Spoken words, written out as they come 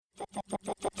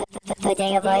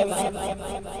Bodega Boys.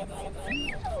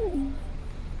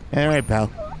 All right, pal.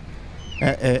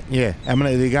 Yeah,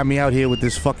 they got me out here with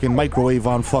this fucking microwave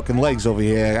on fucking legs over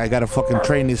here. I gotta fucking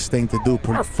train this thing to do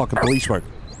fucking police work.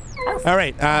 All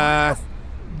right,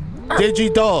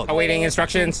 Digi-Dog. Awaiting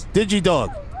instructions. Digi-Dog.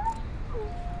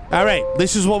 All right,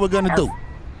 this is what we're gonna do.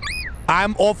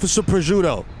 I'm Officer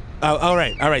Prosciutto. All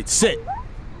right, sit.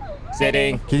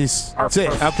 Sitting. Can you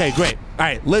sit? Okay, great. All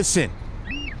right, listen.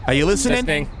 Are you listening?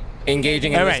 Listening.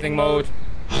 Engaging in listening mode.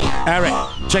 All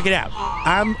right, check it out.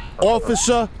 I'm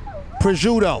Officer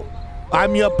Prosciutto.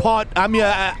 I'm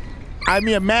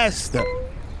your master.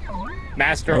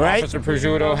 Master Officer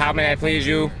Prosciutto, how may I please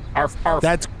you? Arf.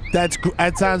 That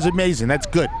sounds amazing. That's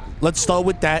good. Let's start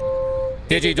with that.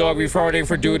 Digi-Dog reporting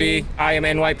for duty. I am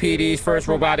NYPD's first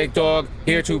robotic dog,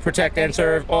 here to protect and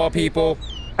serve all people.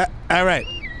 All right.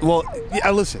 Well,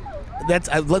 listen. That's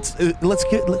let's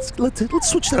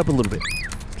switch that up a little bit.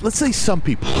 Let's say some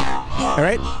people. All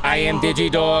right. I am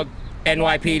Digi-Dog,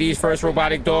 NYPD's first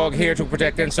robotic dog, here to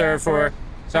protect and serve for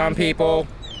some people.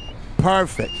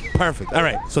 Perfect. All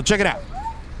right. So check it out.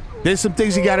 There's some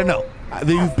things you gotta know.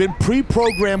 You've been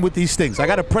pre-programmed with these things. I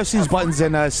gotta press these buttons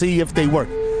and see if they work.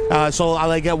 So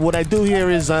what I do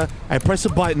here is I press a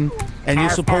button and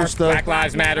you're supposed to. Black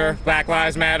Lives Matter. Black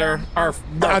Lives Matter. Arf.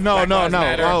 No.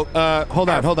 Oh, hold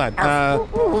on.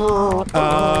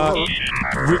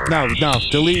 No.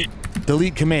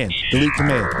 Delete command.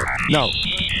 No.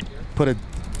 Put a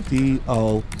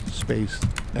D-O space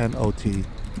N-O-T.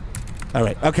 All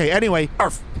right. Okay. Anyway.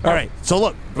 Arf. All right. So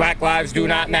look. Black lives do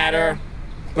not matter.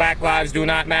 Black lives do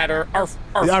not matter. Arf.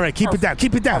 All right. Keep it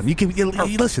down. You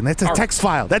listen. That's a text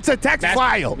file.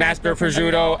 File. Master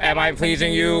Prosciutto, am I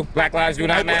pleasing you? Black lives do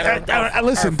not matter.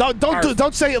 Listen.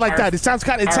 Don't say it like that. It sounds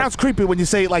creepy when you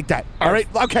say it like that. All right.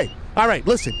 Okay. All right.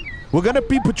 Listen. We're gonna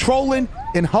be patrolling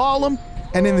in Harlem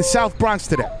and in the South Bronx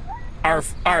today.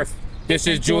 Arf. This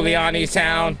is Giuliani's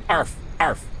town. Arf.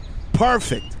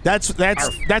 Perfect. That's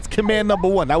command number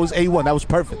 1. That was A1. That was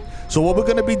perfect. So what we're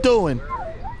gonna be doing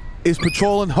is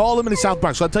patrolling Harlem and the South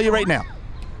Bronx. So I'll tell you right now,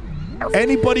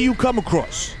 anybody you come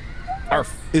across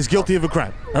is guilty of a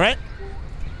crime. All right?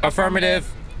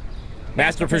 Affirmative.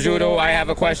 Master Prosciutto, I have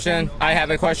a question.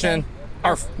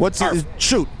 Arf.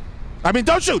 Shoot. I mean,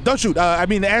 don't shoot.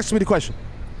 Ask me the question.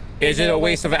 Is it a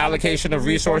waste of allocation of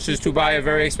resources to buy a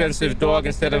very expensive dog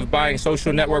instead of buying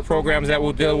social network programs that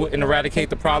will deal with and eradicate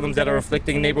the problems that are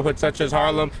afflicting neighborhoods such as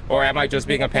Harlem? Or am I just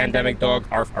being a pandemic dog?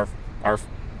 Arf. All right,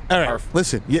 Arf.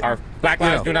 Listen. Arf. Black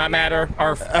lives do not matter.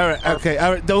 Arf. All right, okay.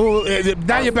 All right.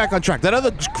 Now you're back on track. That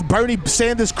other Bernie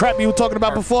Sanders crap you were talking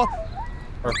about before,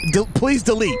 please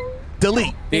delete.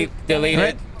 Deleted.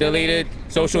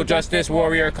 Social justice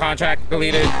warrior contract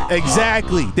deleted.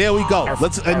 Exactly. There we go.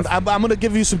 I'm gonna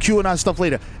give you some QAnon stuff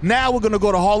later. Now we're gonna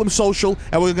go to Harlem Social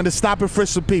and we're gonna stop and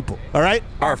frisk some people. All right?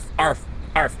 Arf.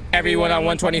 Everyone on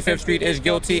 125th Street is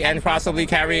guilty and possibly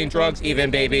carrying drugs, even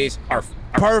babies. Arf.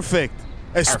 Perfect.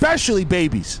 Especially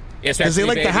babies. Because they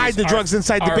like to hide the drugs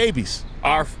inside the babies.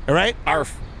 Arf. All right?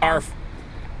 Arf.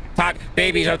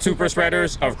 Babies are super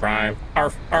spreaders of crime.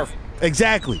 Arf.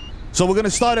 Exactly. So we're gonna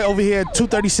start it over here at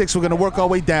 236. We're gonna work our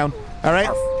way down. All right.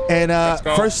 And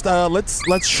first,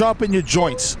 let's sharpen your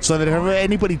joints so that if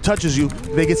anybody touches you,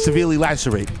 they get severely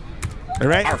lacerated. All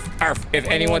right. Arf. If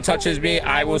anyone touches me,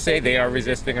 I will say they are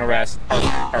resisting arrest.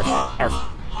 Arf.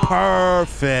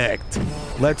 Perfect.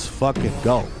 Let's fucking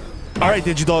go. All right,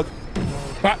 Digi-Dog.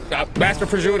 Master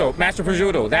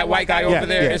Prosciutto, that white guy over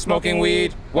there is smoking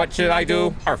weed. What should I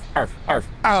do? Arf.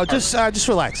 Oh, just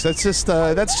relax. That's just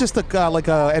like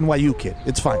a NYU kid.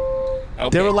 It's fine. Okay.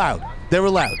 They're allowed.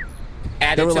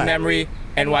 Add it to memory.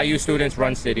 NYU students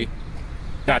run city,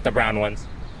 not the brown ones.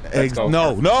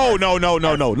 No.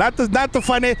 Not the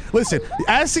finance. Listen,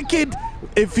 as a kid,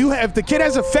 if the kid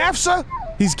has a FAFSA,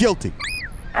 he's guilty.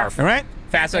 Arf. All right.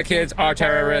 FAFSA kids are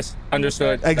terrorists.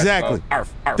 Understood. Exactly.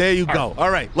 Arf. There you go.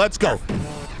 All right, let's go.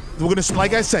 We're gonna,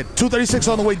 like I said, 236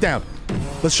 on the way down.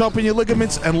 Let's sharpen your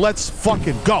ligaments and let's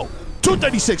fucking go.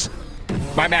 236.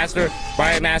 My master,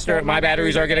 my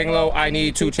batteries are getting low. I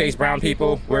need to chase brown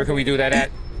people. Where can we do that at?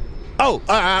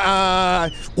 I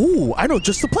know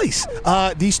just the place.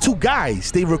 These two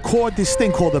guys, they record this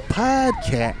thing called a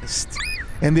podcast,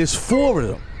 and there's 4 of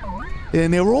them.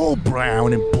 And they're all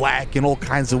brown and black and all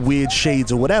kinds of weird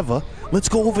shades or whatever. Let's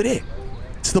go over there.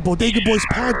 It's the Bodega Boys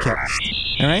podcast.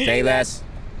 All right? Say less.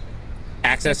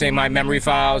 Accessing my memory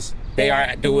files. They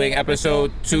are doing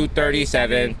episode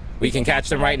 237. We can catch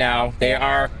them right now. They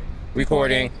are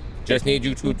recording. Just need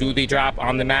you to do the drop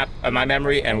on the map of my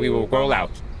memory and we will roll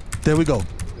out. There we go.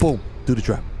 Boom. Do the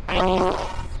drop.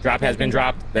 Drop has been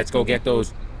dropped. Let's go get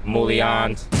those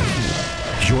Mullions.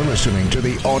 You're listening to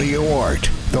The Audio Art,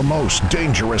 the most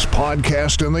dangerous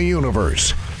podcast in the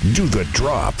universe. Do the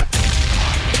drop.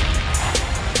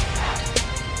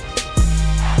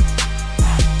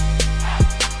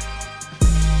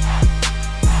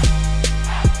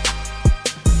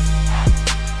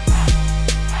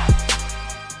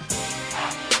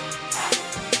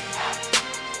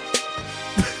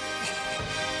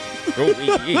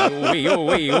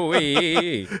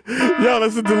 Yo,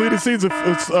 that's the deleted scenes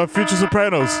of Future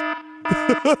Sopranos.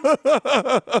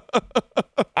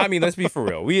 I mean, let's be for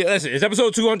real. Listen, it's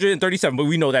episode 237, but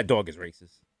we know that dog is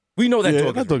racist. We know that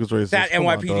dog is racist. That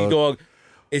NYPD dog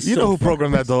is You so know who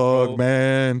programmed that dog, bro.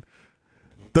 man.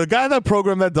 The guy that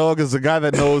programmed that dog is the guy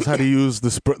that knows how to use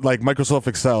like Microsoft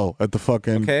Excel at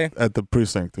the at the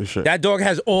precinct and shit. That dog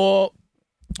has all...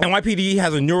 NYPD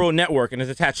has a neural network and is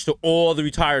attached to all the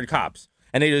retired cops.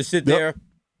 And they just sit there,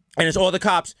 and it's all the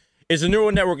cops. It's a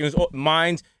neural network, and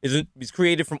Minds is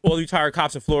created from all the retired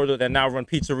cops in Florida that now run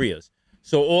pizzerias.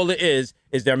 So all it is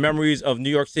their memories of New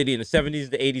York City in the 70s,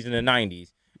 the 80s, and the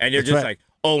 90s. And they're just like,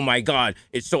 oh, my God.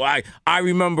 It's so I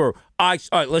remember,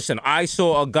 listen, I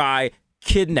saw a guy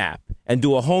kidnap and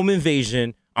do a home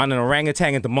invasion on an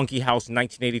orangutan at the Monkey House in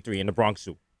 1983 in the Bronx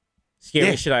Zoo.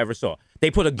 Scariest shit I ever saw. They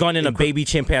put a gun in a baby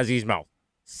chimpanzee's mouth.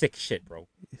 Sick shit, bro.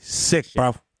 Sick, shit.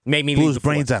 bro. Made me blew leave his the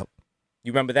brains force. out.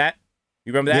 You remember that?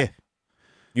 You remember that? Yeah.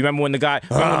 You remember when the guy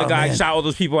shot all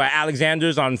those people at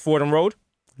Alexander's on Fordham Road?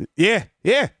 Yeah.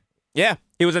 Yeah.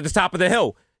 He was at the top of the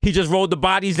hill. He just rolled the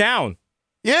bodies down.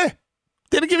 Yeah.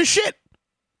 Didn't give a shit.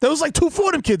 There was like 2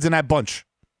 Fordham kids in that bunch.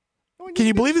 Can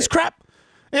you believe this crap?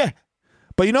 Yeah.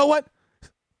 But you know what?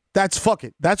 Fuck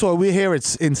it. That's why we're here.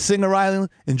 It's in Singer Island,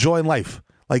 enjoying life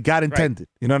like God intended.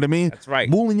 You know what I mean? That's right.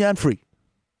 Mulligan free.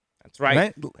 That's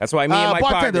right. That's why me and my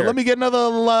bartender, partner. let me get another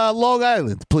Long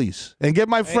Island, please. And get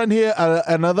my friend here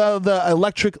the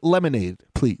electric lemonade,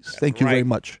 please. Thank you very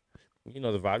much. You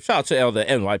know the vibe. Shout out to all the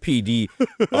NYPD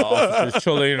officers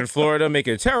chilling in Florida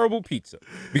making terrible pizza.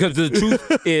 Because the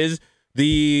truth is,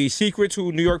 the secret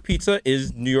to New York pizza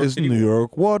is New York City New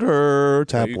York water,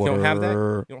 tap you water. don't have that?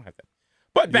 You don't have that.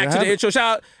 But back to the intro.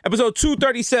 Shout out episode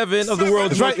 237 of the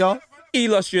world's That's right, y'all.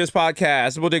 illustrious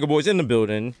podcast. Bodega Boys in the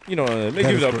building. You know, give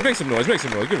it up. Make some noise. Give it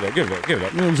up.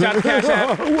 Shout out to Cash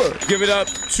App. Give it up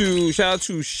to, shout out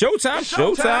to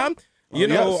Showtime. You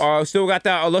know, still got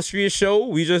that illustrious show.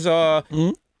 We just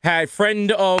had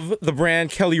friend of the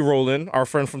brand, Kelly Rowland, our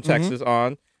friend from Texas,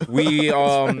 on. We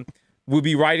will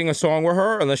be writing a song with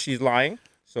her unless she's lying.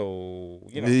 So,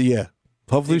 you know. Yeah.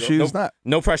 Hopefully she's not.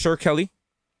 No pressure, Kelly.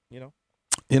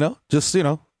 Just, it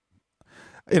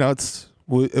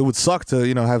would suck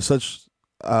to, have such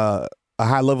a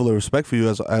high level of respect for you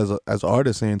as an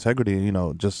artist and integrity,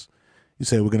 just you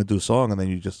say we're going to do a song and then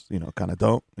you just, kind of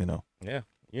don't, Yeah.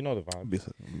 You know the vibe. But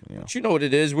you know what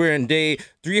it is. We're in day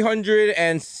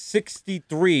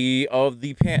 363 of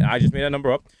the I just made that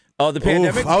number up. Of the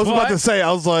pandemic. I was about to say,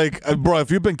 I was like, bro, if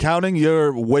you've been counting,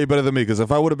 you're way better than me. Because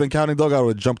if I would have been counting, dog, I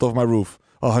would have jumped off my roof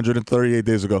 138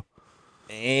 days ago.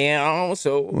 And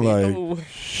so,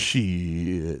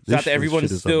 shit. Shout out to everyone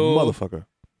still, motherfucker.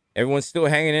 Everyone's still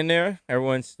hanging in there.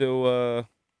 Everyone's still, alive,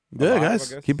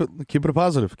 guys. Keep it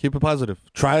positive. Keep it positive.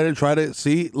 Try to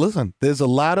see. Listen, there's a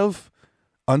lot of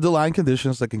underlying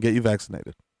conditions that can get you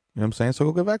vaccinated. You know what I'm saying? So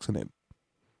go get vaccinated.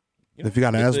 If you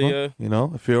got asthma,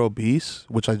 if you're obese,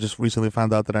 which I just recently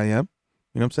found out that I am,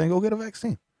 you know what I'm saying? Go get a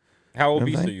vaccine. How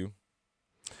obese are you?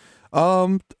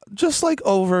 Just like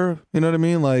over, you know what I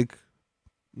mean? Like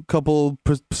a couple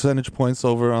percentage points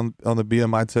over on the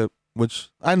BMI tip, which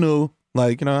I knew,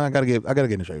 I gotta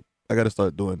get in shape. I gotta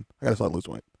start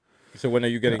losing weight. So when are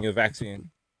you getting your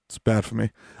vaccine? It's bad for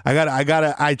me.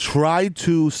 I tried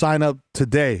to sign up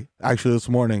today, actually this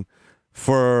morning,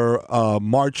 for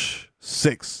March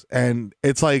 6th, and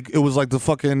it was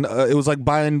like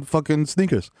buying fucking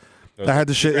sneakers. I had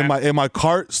the shit in my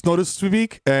cart, so to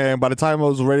speak, and by the time I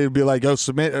was ready to be like, yo,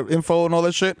 submit info and all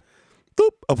that shit,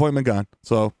 boop, appointment gone.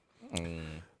 So,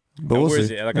 but we'll see. Where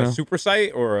is it? Like a super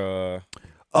site or a?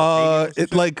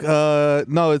 It's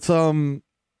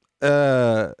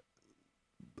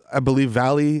I believe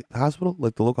Valley Hospital,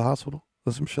 like the local hospital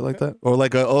or some shit like that, or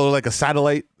like a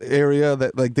satellite area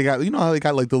that like they got. You know how they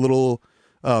got like the little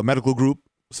medical group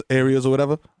areas or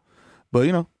whatever. But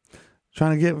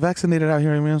trying to get vaccinated out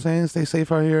here. You know what I'm saying? Stay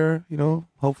safe out here.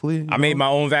 Hopefully. I made my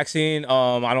own vaccine.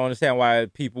 I don't understand why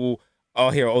people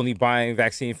out here are only buying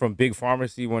vaccine from big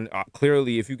pharmacy when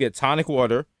clearly if you get tonic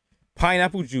water,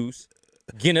 pineapple juice,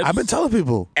 Guinness, I've been telling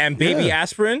people, and baby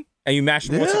aspirin, and you mash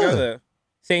them all together.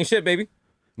 Same shit, baby.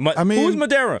 Who's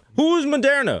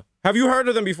Moderna? Have you heard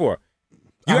of them before?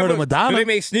 I heard of Madonna. Do they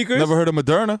make sneakers? Never heard of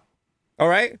Moderna. All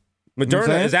right. You know what I'm Moderna,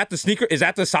 saying? is that the sneaker? Is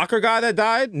that the soccer guy that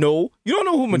died? No. You don't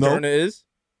know who Moderna is.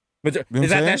 You know what Is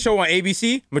that I'm saying? that show on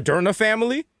ABC? Moderna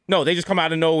Family? No, they just come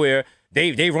out of nowhere.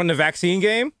 They run the vaccine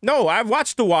game? No, I've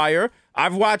watched The Wire.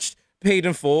 I've watched Paid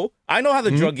in Full. I know how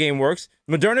the drug game works.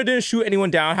 Moderna didn't shoot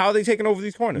anyone down. How are they taking over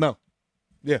these corners? No.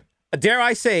 Yeah. Dare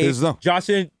I say, There's no.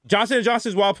 Johnson &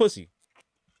 Johnson's wild pussy.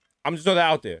 I'm just throwing that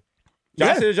out there.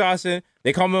 Johnson & Johnson,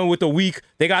 they come in with the weak.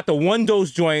 They got the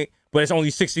 1-dose joint, but it's only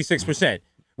 66%.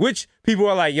 Which people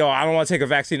are like, yo, I don't want to take a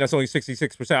vaccine that's only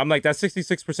 66%. I'm like, that's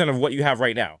 66% of what you have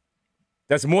right now.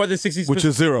 That's more than 66%. Which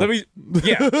is zero.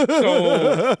 Yeah.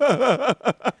 So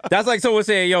that's like someone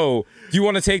saying, yo, do you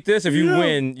want to take this? If you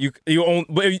win, you own.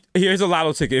 But here's a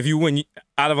lotto ticket. If you win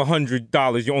out of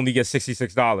 $100, you only get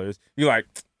 $66. You're like,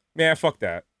 man, fuck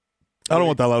that. I don't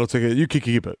want that lotto ticket. You can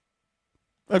keep it.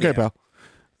 Okay, pal.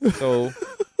 So,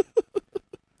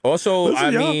 also, Listen,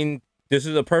 I mean, this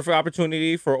is a perfect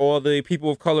opportunity for all the people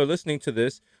of color listening to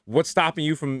this. What's stopping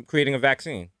you from creating a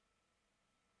vaccine?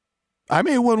 I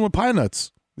made one with pine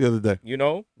nuts the other day. You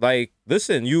know, like,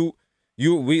 listen,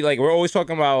 we're always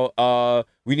talking about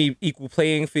we need equal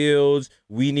playing fields.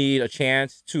 We need a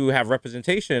chance to have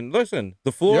representation. Listen,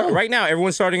 the floor right now,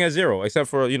 everyone's starting at zero, except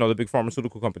for, the big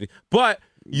pharmaceutical company. But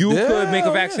you could make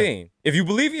a vaccine. If you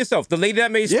believe in yourself. The lady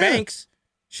that made Spanx,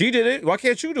 she did it. Why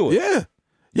can't you do it? Yeah.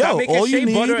 Yo, Yo, make all it you shea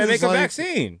need butter and is make a like,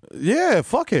 vaccine. Yeah,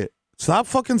 fuck it. Stop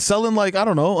fucking selling, like, I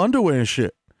don't know, underwear and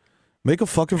shit. Make a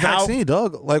fucking vaccine,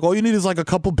 dog. Like, all you need is like a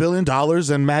couple $1 billion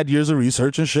and mad years of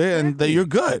research and shit, and then you're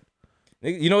good.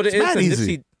 You know what it It's mad is?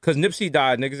 easy. Because Nipsey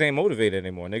died, niggas ain't motivated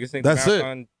anymore. Niggas think That's the it.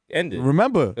 marathon ended.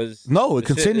 Remember, no, it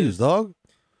the shit continues, is- dog.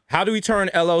 How do we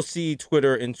turn LLC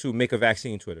Twitter into make a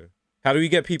vaccine Twitter? How do we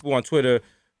get people on Twitter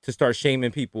to start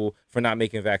shaming people for not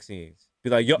making vaccines? Be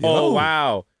like, oh,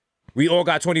 wow. We all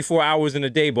got 24 hours in a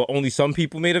day, but only some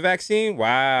people made a vaccine?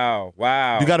 Wow.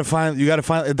 You gotta find.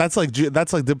 That's like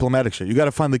diplomatic shit. You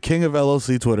gotta find the king of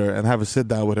LLC Twitter and have a sit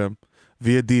down with him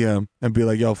via DM and be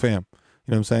like, yo, fam, you know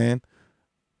what I'm saying?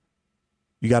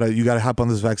 You gotta hop on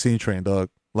this vaccine train, dog.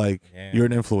 Like, you're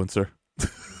an influencer.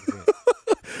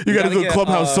 You gotta do a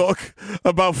Clubhouse talk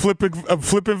about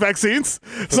flipping vaccines.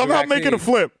 Somehow make it a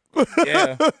flip.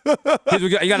 Yeah. You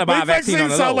gotta buy a vaccine on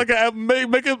the low.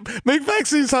 Make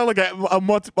vaccines sound like a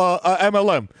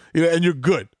MLM, and you're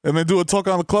good. And then do a talk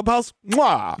on the Clubhouse.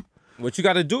 Mwah. What you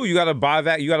gotta do, you gotta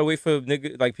buy you gotta wait for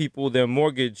people, their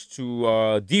mortgage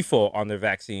to default on their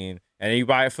vaccine, and then you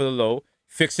buy it for the low,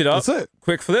 fix it up, That's it.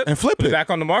 quick flip, And flip put it.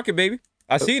 back on the market, baby.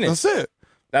 I seen it. That's it.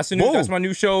 That's my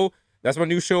new show. That's my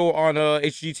new show on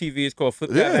HGTV. It's called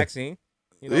Flip That Vaccine.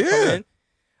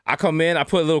 I come in, I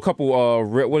put a little couple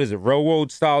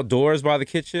railroad style doors by the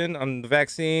kitchen on the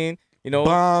vaccine.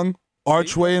 Bong,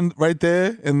 archway right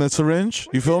there in the syringe.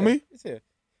 You feel me? It's here.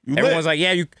 Everyone's like,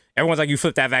 you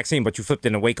flipped that vaccine, but you flipped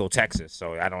it in Waco, Texas.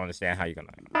 So I don't understand how you're gonna.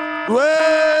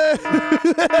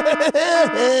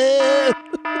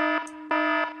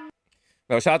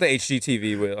 No, shout out to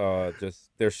HGTV with just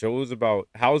their shows about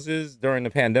houses during the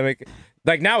pandemic.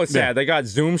 Like, now it's sad. They got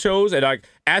Zoom shows, and like,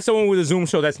 as someone with a Zoom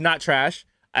show that's not trash,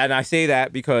 and I say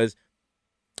that because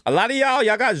a lot of y'all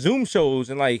got Zoom shows,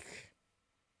 and like,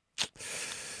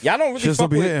 y'all don't really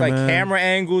fuck with camera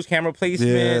angles, camera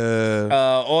placement,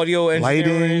 audio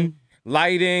engineering,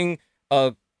 lighting,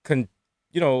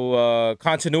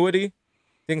 continuity,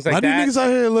 things like that. Why do you niggas out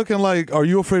here looking like, are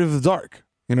you afraid of the dark?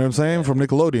 You know what I'm saying? From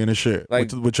Nickelodeon and shit.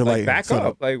 Like, with your lighting. back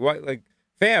up. Like, what? Like,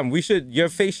 fam, your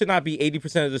face should not be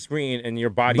 80% of the screen and your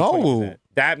body 20%.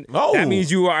 That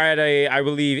means you are at I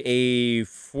believe, a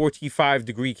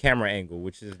 45-degree camera angle,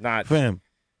 which is not. Fam.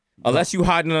 Unless you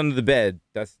hiding under the bed,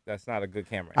 that's not a good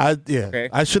camera angle. Okay?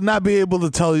 I should not be able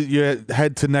to tell your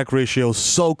head to neck ratio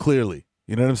so clearly.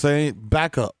 You know what I'm saying?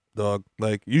 Back up, dog.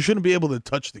 Like, you shouldn't be able to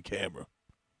touch the camera.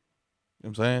 You know what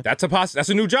I'm saying? That's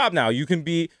a new job now. You can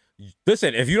be.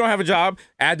 Listen, if you don't have a job,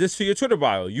 add this to your Twitter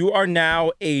bio. You are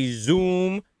now a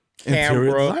Zoom camera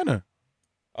interior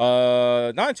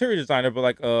designer. Not interior designer, but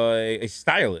like a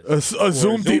stylist. A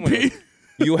Zoom DP.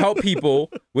 You help people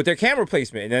with their camera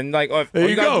placement, and then like all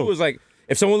you gotta do is like,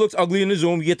 if someone looks ugly in the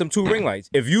Zoom, you get them 2 ring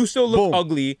lights. If you still look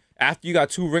ugly after you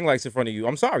got 2 ring lights in front of you,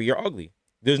 I'm sorry, you're ugly.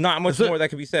 There's not much more that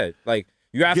can be said. Like,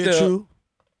 you have you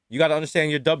got to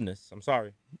understand your dubness. I'm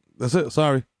sorry. That's it.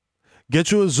 Sorry.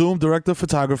 Get you a Zoom director of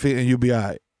photography and you'll be all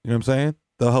right. You know what I'm saying?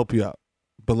 They'll help you out.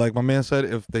 But like my man said,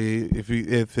 if they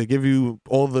give you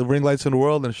all the ring lights in the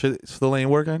world and shit still ain't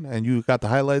working, and you got the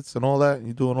highlights and all that, and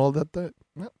you doing all that,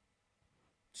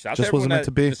 Shout out just to everyone wasn't meant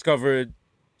to be. Shout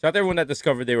out to everyone that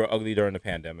discovered they were ugly during the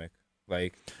pandemic.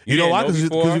 Like You know why? Because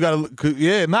before. you gotta,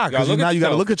 because now you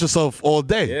gotta look at yourself all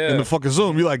day in the fucking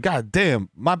Zoom. You're like, God damn,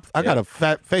 I got a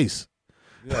fat face.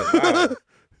 You're like, all right.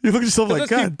 You look at yourself like,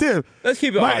 God damn, let's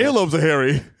keep it my honest. earlobes are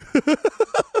hairy.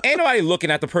 Ain't nobody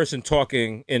looking at the person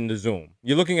talking in the Zoom.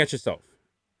 You're looking at yourself.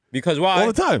 Because why?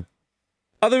 All the time.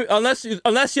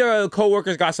 Unless your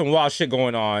coworkers got some wild shit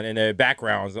going on in their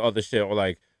backgrounds or other shit, or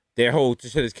like their whole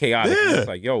shit is chaotic. Yeah. It's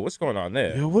like, yo, what's going on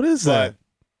there? Yo, what is that?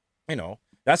 You know,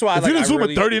 that's why If you're in a Zoom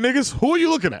with 30 niggas, who are you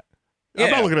looking at? Yeah.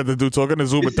 I'm not looking at the dude talking in a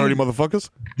Zoom with 30 motherfuckers.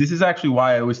 This is actually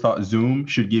why I always thought Zoom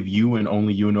should give you and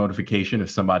only you a notification if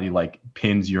somebody like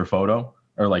pins your photo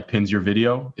or like pins your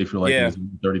video. If you're like in a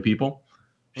Zoom with 30 people,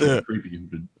 it's creepy.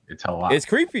 It's a lot. It's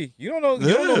creepy. You don't know.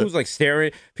 You don't know who's like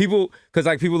staring. People, because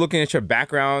like people looking at your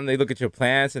background, they look at your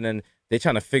plants, and then they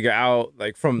trying to figure out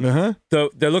like from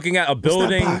they're looking at a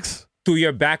building through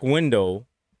your back window,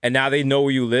 and now they know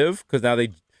where you live because now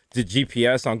they did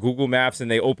GPS on Google Maps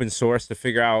and they open source to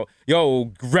figure out, yo,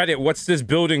 Reddit, what's this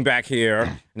building back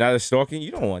here? Now they're stalking.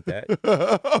 You don't want that.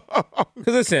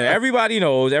 Because listen, everybody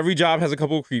knows every job has a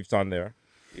couple of creeps on there.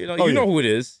 You know, know who it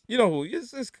is. You know who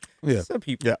it's some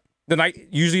people. Yeah.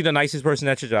 Usually the nicest person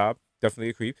at your job, definitely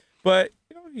a creep. But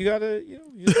you gotta,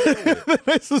 the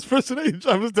nicest person at your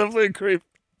job is definitely a creep.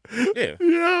 Yeah.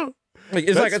 Yeah. Like,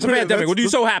 it's like it's a pandemic. What are you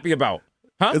so happy about?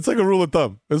 Huh? It's like a rule of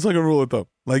thumb.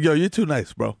 Like, yo, you're too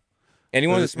nice, bro.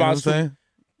 Anyone that smiles I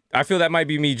feel that might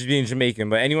be me being Jamaican,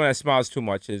 but anyone that smiles too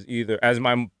much is either,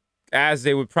 as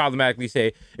they would problematically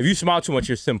say, if you smile too much,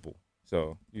 you're simple.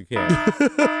 So you can't.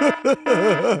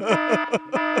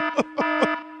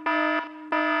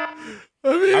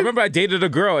 I remember I dated a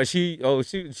girl and she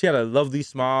had a lovely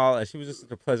smile and she was just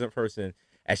such a pleasant person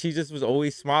and she just was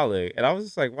always smiling and I was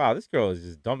just like, wow, this girl is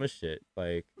just dumb as shit.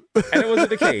 Like, and it wasn't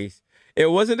the case.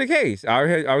 It wasn't the case.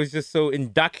 I was just so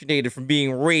indoctrinated from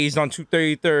being raised on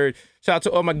 233rd. Shout out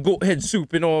to all my goat head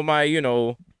soup and all my,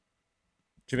 Jamaican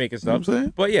stuff. You know what I'm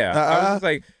saying? But yeah, I was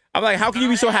like, I'm like, how can you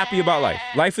be so happy about life?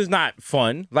 Life is not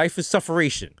fun. Life is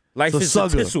sufferation. Life is a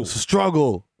tissue. It's a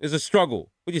struggle. It's a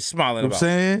struggle. What are you smiling about? I'm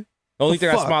saying? The only thing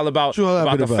I smile about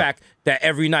the fact that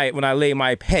every night when I lay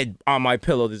my head on my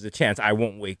pillow, there's a chance I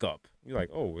won't wake up. You're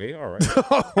like, oh, wait, all right.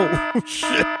 Oh,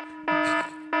 shit.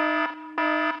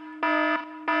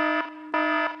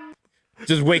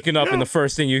 Just waking up and the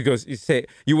first thing you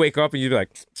wake up and you're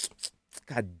like,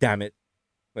 God damn it.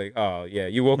 Like, oh, yeah,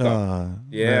 you woke up.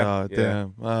 Yeah.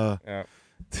 Damn. Yeah.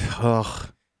 Ugh.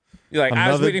 You're like,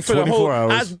 I was waiting for the whole,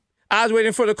 I was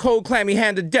waiting for the cold, clammy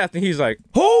hand of death. And he's like,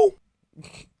 who?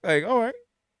 Like, all right.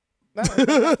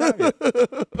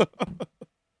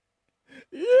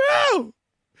 Yeah.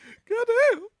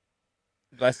 Goddamn.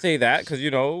 I say that because,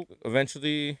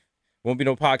 eventually won't be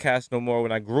no podcast no more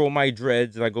when I grow my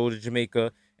dreads and I go to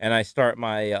Jamaica and I start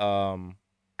my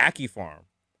Ackee farm.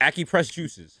 Ackee pressed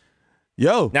juices.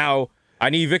 Yo. Now, I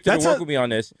need Victor to work with me on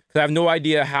this because I have no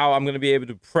idea how I'm going to be able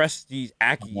to press these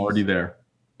Ackees. I'm already there.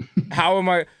 How am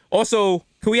I? Also,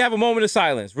 can we have a moment of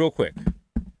silence real quick?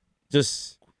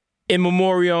 Just in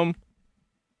memoriam.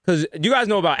 Because you guys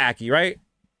know about Ackee, right?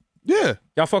 Yeah.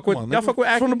 Y'all fuck with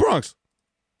Ackee? From the Bronx.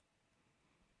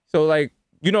 So, like,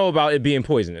 you know about it being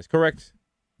poisonous, correct?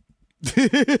 It's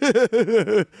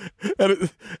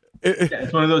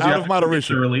one of those out of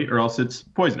moderation early, or else it's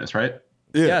poisonous, right?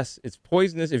 Yeah. Yes, it's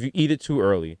poisonous if you eat it too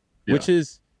early, which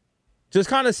is just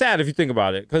kind of sad if you think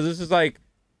about it, because this is like,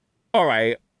 all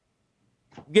right,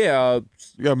 how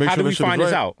did we find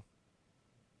this out?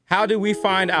 How did we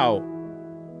find out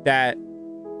that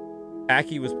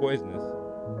Ackee was poisonous?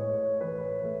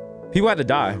 People had to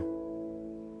die.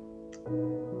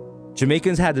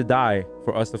 Jamaicans had to die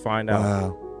for us to find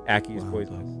out Ackee is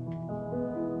poisonous.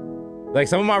 Like,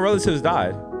 some of my relatives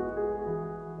died.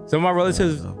 Some of my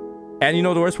relatives, and you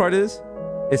know the worst part is?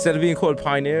 Instead of being called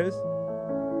pioneers,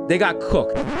 they got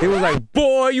cooked. They was like,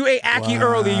 boy, you ate Ackee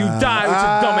early, you died with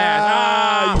your dumb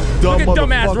ass. Look at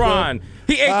dumbass Ron.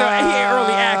 He ate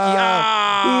early Ackee.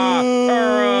 Wah.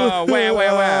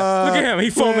 Look at him. He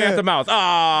foaming at the mouth.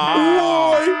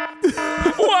 Whoa,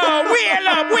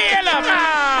 wheel up.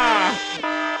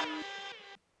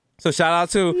 So shout out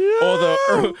to all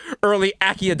the early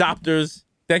Ackee adopters.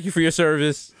 Thank you for your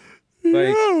service.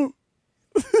 Like,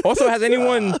 also, has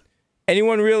anyone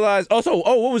realized? Also,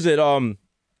 what was it? An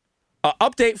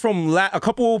update from a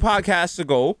couple podcasts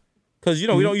ago, because we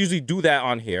don't usually do that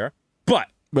on here. But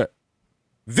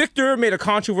Victor made a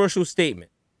controversial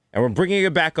statement, and we're bringing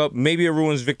it back up. Maybe it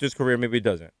ruins Victor's career, maybe it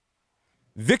doesn't.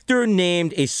 Victor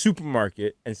named a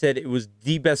supermarket and said it was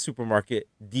the best supermarket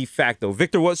de facto.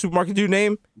 Victor, what supermarket do you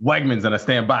name? Wegmans, and I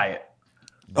stand by it.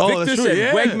 Victor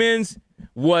said Wegmans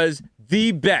was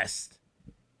the best.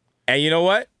 And you know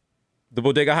what? The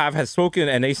Bodega Hive has spoken,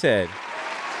 and they said,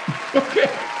 Okay.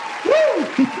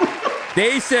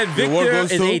 they said Victor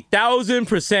is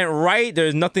 1,000% right.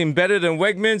 There's nothing better than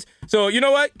Wegmans. So you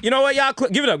know what? Y'all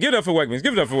give it up. Give it up for Wegmans.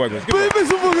 Give it up for Wegmans. Make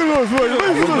some fucking noise,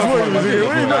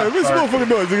 nigga. Make some fucking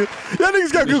noise, nigga. That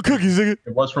nigga's got good cookies, nigga.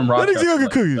 It was from Rochester. That nigga's got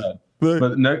good cookies.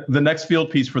 But the next field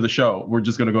piece for the show, we're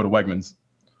just gonna go to Wegmans.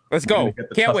 Let's go.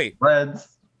 Can't wait.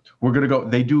 Breads. We're gonna go.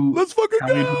 They do. Let's fucking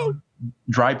go.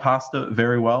 Dry pasta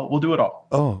very well. We'll do it all.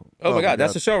 Oh my God,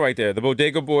 that's the show right there. The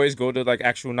Bodega Boys go to like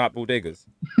actual not bodegas.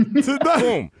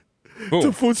 Boom.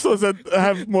 To food stores that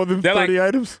have more than 30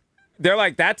 items. They're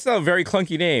like, that's a very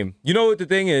clunky name. You know what the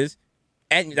thing is?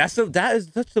 And that is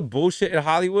such the bullshit in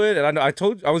Hollywood. And I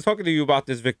was talking to you about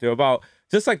this, Victor, about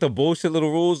just like the bullshit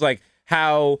little rules, like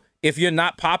how if you're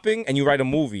not popping and you write a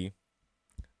movie,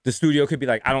 the studio could be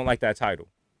like, I don't like that title.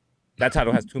 That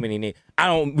title has too many names.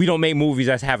 We don't make movies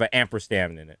that have an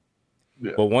ampersand in it.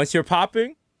 Yeah. But once you're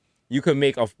popping, you could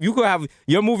have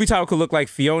your movie title could look like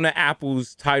Fiona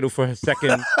Apple's title for her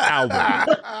second album.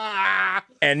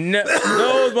 And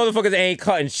those motherfuckers ain't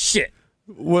cutting shit.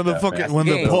 When the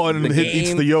pawn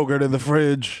eats the yogurt in the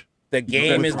fridge. The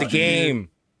game is the game.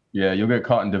 Yeah, you'll get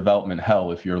caught in development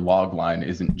hell if your log line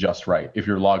isn't just right. If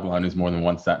your log line is more than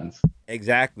one sentence.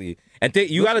 Exactly. And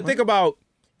you got to think about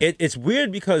it. It's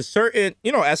weird because certain,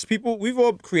 as people, we've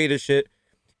all created shit.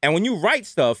 And when you write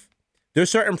stuff, there's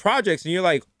certain projects and you're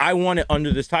like, I want it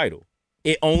under this title.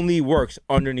 It only works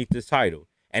underneath this title.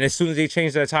 And as soon as they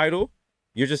change that title,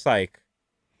 you're just like,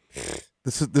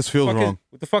 this feels wrong.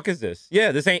 What the fuck is this?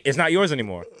 Yeah, it's not yours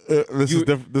anymore. This is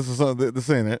different. This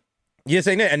ain't it. Yes,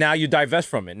 ain't it. And now you divest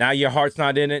from it. Now your heart's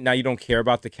not in it. Now you don't care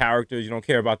about the characters. You don't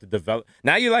care about the develop.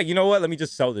 Now you're like, you know what? Let me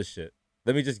just sell this shit.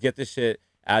 Let me just get this shit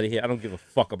out of here. I don't give a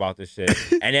fuck about this shit.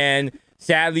 And then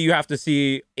sadly, you have to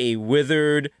see a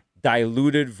withered,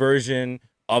 diluted version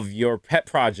of your pet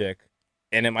project.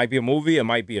 And it might be a movie. It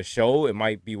might be a show. It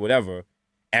might be whatever.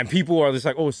 And people are just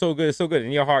like, oh, it's so good. It's so good.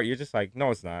 In your heart, you're just like, no,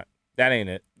 it's not. That ain't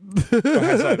it.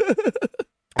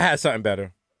 I had something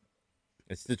better.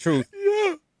 It's the truth.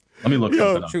 Yeah. Let me look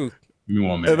at the truth. Give me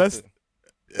 1 minute.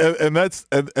 And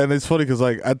it's funny because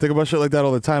like I think about shit like that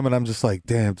all the time, and I'm just like,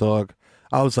 damn, dog.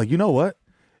 I was like, you know what?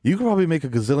 You could probably make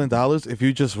 $1 gazillion if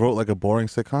you just wrote like a boring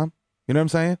sitcom. You know what I'm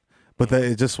saying? But that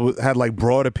it just had like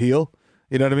broad appeal.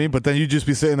 You know what I mean? But then you just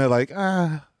be sitting there like,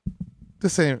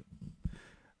 this ain't.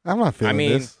 I'm not feeling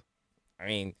this. I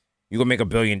mean, you can make $1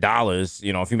 billion,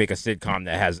 if you make a sitcom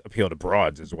that has appeal to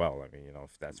broads as well. I mean,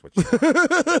 if that's what you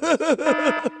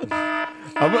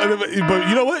but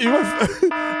you know what? You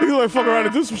might fuck around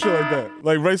and do some shit like that.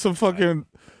 Like write some fucking...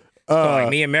 so like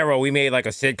me and Mero, we made like a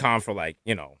sitcom for like,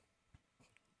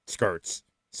 skirts.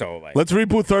 So like... Let's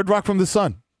reboot Third Rock from the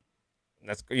Sun.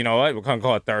 That's, you know what? We're going to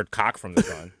call it Third Cock from the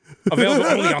Sun. Available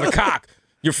only on the Cock.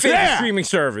 Your favorite streaming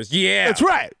service. Yeah. That's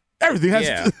right. Everything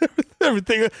has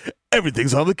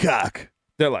everything's on the Cock.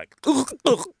 They're like,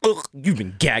 you've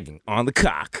been gagging on the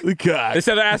cock. The cock.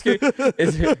 Instead of asking,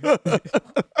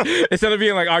 instead of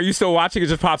being like, are you still watching? It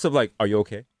just pops up like, are you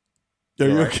okay? Are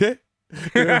you okay?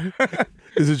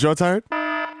 Is it Joe tired? Oh,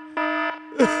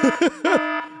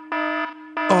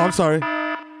 I'm sorry.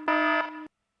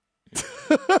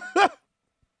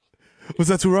 Was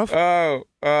that too rough? Oh,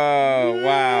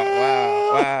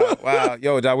 wow.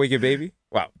 Yo, did I wake your baby?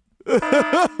 Wow.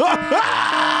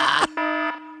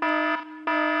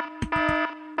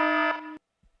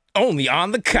 Only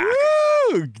on the Cock.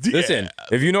 Woo! Listen,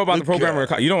 if you know about the programmer,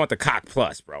 you don't want the Cock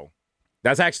Plus, bro.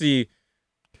 That's actually,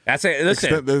 that's it.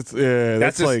 Listen,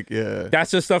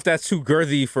 that's just stuff that's too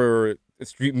girthy for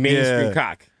mainstream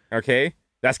cock. Okay,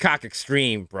 that's Cock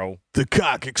Extreme, bro. The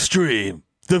Cock Extreme,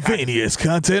 the veiniest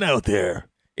content out there.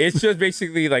 It's just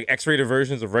basically like X-rated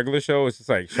versions of regular show. It's just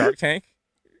like Shark Tank,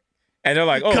 and they're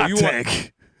like, oh, Cock you Tank.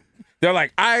 want? They're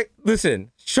like,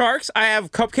 listen, sharks. I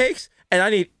have cupcakes. And I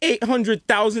need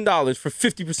 $800,000 for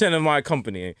 50% of my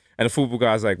company. And the football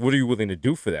guy's like, what are you willing to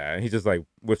do for that? And he just like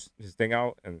whips his thing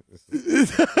out. And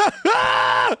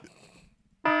I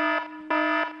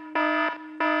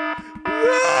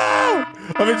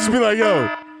mean, just be like, yo,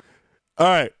 all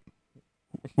right,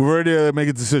 we're ready to make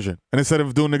a decision. And instead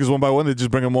of doing niggas one by one, they just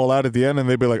bring them all out at the end. And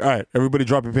they'd be like, all right, everybody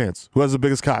drop your pants. Who has the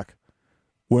biggest cock?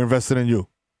 We're invested in you.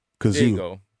 Because there you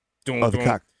go. Are the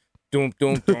cock. Doom.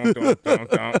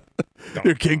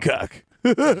 You're King Cock.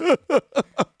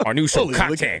 Our new show,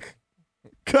 Cock Tank.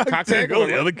 Cock Tank,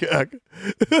 only other cock.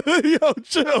 Yo,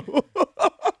 chill.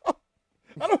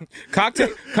 Cock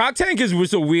Tank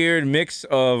was a weird mix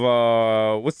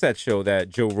of what's that show that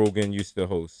Joe Rogan used to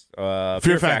host?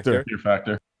 Fear Factor. Fear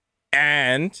Factor.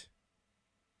 And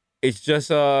it's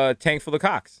just a tank full of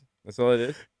cocks. That's all it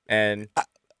is. And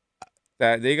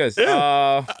that there you go.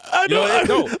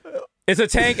 It's a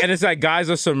tank, and it's like guys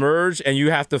are submerged, and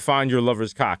you have to find your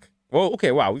lover's cock. Well,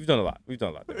 okay, wow, we've done a lot. There.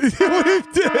 I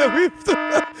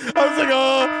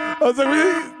was like,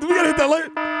 we gotta hit that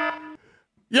light.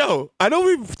 Yo, I know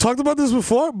we've talked about this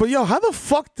before, but yo, how the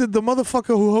fuck did the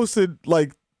motherfucker who hosted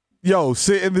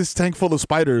sit in this tank full of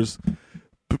spiders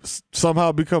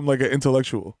somehow become like an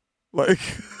intellectual? Like,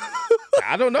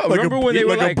 I don't know. Remember when they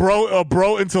were like a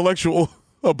bro intellectual?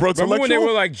 Remember when they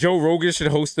were like Joe Rogan should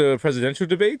host the presidential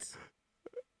debates?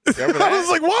 Remember that? I was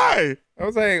like, why? I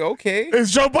was like, okay.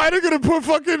 Is Joe Biden gonna put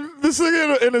fucking this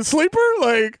thing in a sleeper?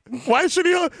 Like, why should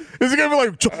he? Is he gonna be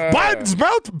like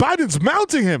Biden's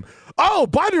mounting him? Oh,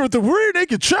 Biden with the rear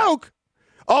naked choke.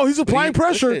 Oh, he's applying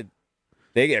pressure. Listen,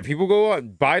 they get people go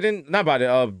on.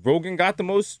 Rogan got the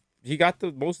most. He got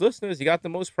the most listeners. He got the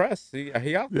most press. He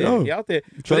out there. Yo, he out there.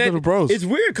 Shout out to the bros. It's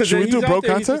weird because should we do bro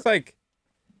content? He's just like,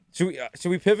 should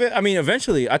we pivot? I mean,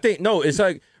 eventually. I think no. It's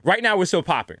like right now we're still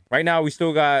popping. Right now we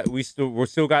still got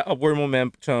upward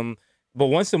momentum. But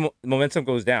once the momentum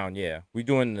goes down, yeah, we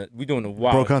doing the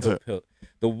wild the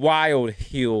wild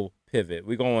heel pivot.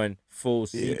 We going full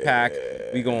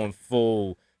CPAC. We going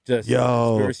full just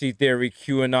conspiracy theory,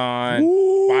 QAnon. Ooh.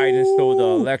 Biden stole the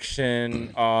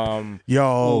election.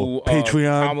 Patreon.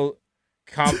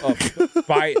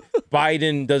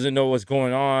 Biden doesn't know what's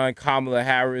going on. Kamala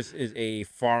Harris is a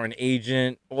foreign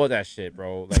agent. All that shit,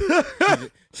 bro.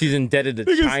 Like she's indebted to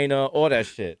China. All that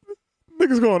shit.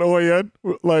 Niggas going OAN.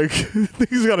 Like,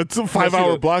 niggas got a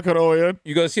 5-hour block on OAN.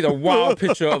 You're going to see the wild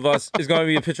picture of us. It's going to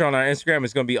be a picture on our Instagram.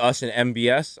 It's going to be us and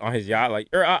MBS on his yacht. Like,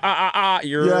 you're out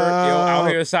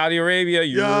here in Saudi Arabia.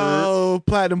 Yo,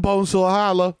 Platinum Bone so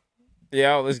holla.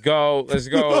 Yeah, let's go.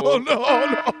 Oh,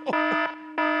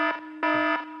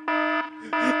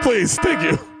 no. Please, thank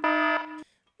you.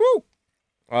 Woo.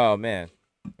 Oh, man.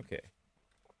 Okay.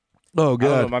 Oh,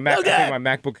 God. I think my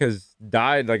MacBook has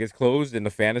died, like it's closed, and the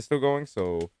fan is still going,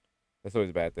 so that's always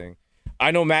a bad thing.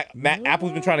 I know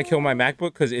Apple's been trying to kill my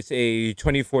MacBook because it's a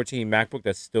 2014 MacBook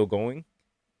that's still going,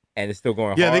 and it's still going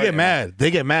hard. Yeah, they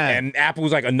get mad. And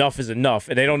Apple's like, enough is enough,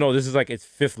 and they don't know this is like its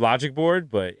 5th logic board,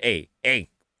 but hey,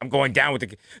 I'm going down with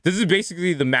this is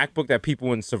basically the MacBook that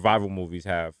people in survival movies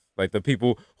have. Like the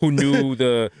people who knew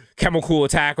the chemical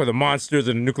attack or the monsters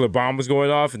or the nuclear bomb was going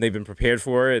off, and they've been prepared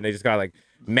for it, and they just got like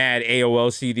mad AOL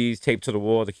CDs taped to the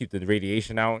wall to keep the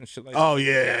radiation out and shit like that. Oh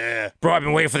yeah, bro, I've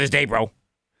been waiting for this day, bro.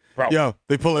 Yo,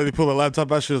 they pull a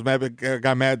laptop out. She was mad,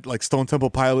 got mad like Stone Temple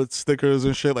Pilots stickers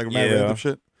and shit, like mad random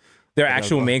shit. Their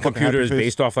actual main computer is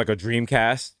based off like a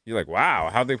Dreamcast. You're like, wow,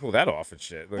 how'd they pull that off and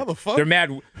shit? Like, how the fuck?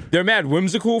 They're mad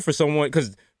whimsical for someone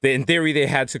because in theory they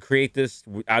had to create this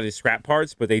out of scrap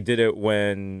parts, but they did it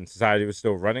when society was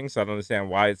still running. So I don't understand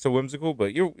why it's so whimsical,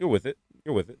 but you're with it.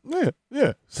 You're with it.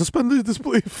 Yeah. Suspend the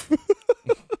disbelief.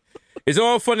 It's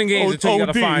all fun and games until you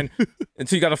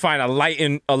gotta find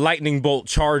a lightning bolt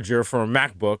charger for a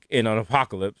MacBook in an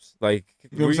apocalypse. Like,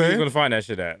 where are you gonna find that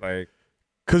shit at? Like,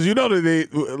 because you know that they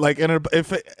like,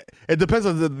 if it depends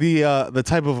on the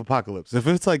type of apocalypse. If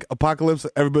it's like apocalypse,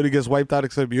 everybody gets wiped out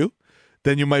except you,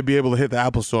 then you might be able to hit the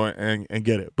Apple Store and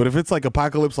get it. But if it's like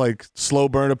apocalypse, like slow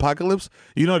burn apocalypse,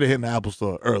 you know they're hitting the Apple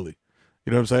Store early.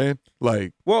 You know what I'm saying?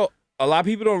 Like, well, a lot of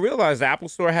people don't realize the Apple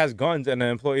Store has guns and the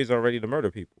employees are ready to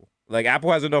murder people. Like,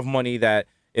 Apple has enough money that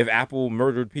if Apple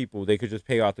murdered people, they could just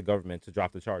pay out the government to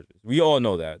drop the charges. We all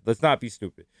know that. Let's not be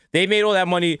stupid. They made all that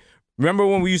money. Remember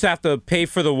when we used to have to pay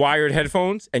for the wired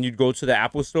headphones and you'd go to the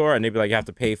Apple Store and they'd be like, you have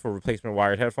to pay for replacement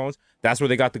wired headphones? That's where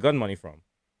they got the gun money from.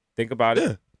 Think about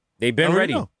it. They've been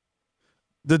ready. Know.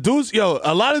 The dudes,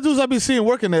 a lot of dudes I've been seeing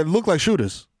working there look like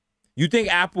shooters. You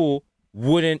think Apple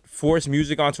wouldn't force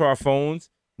music onto our phones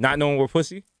not knowing we're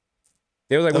pussy?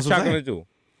 They were like, what y'all gonna do?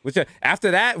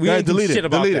 After that, we didn't do shit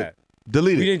about that.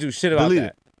 Delete it. We didn't do shit about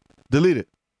that. Delete it.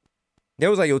 They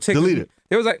was like, yo,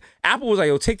 Apple was like,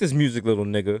 yo, take this music, little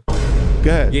nigga. Go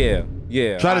ahead.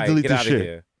 Yeah. Try to delete this shit.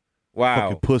 Here. Wow.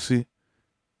 Fucking pussy.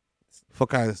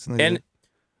 Fuck out of this nigga. And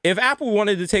if Apple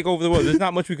wanted to take over the world, there's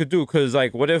not much we could do. Because,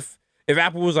 like, what if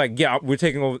Apple was like, yeah, we're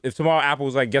taking over. If tomorrow Apple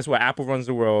was like, guess what? Apple runs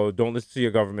the world. Don't listen to your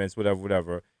governments,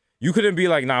 whatever. You couldn't be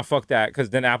like, nah, fuck that.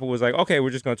 Because then Apple was like, okay, we're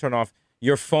just going to turn off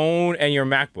your phone and your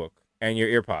MacBook and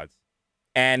your EarPods.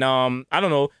 And, I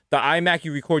don't know, the iMac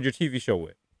you record your TV show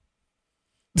with.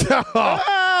 There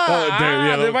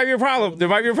might be a problem. There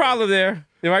might be a problem there.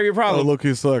 Oh, look,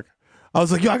 you suck. I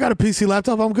was like, yo, I got a PC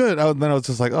laptop. I'm good. Then I was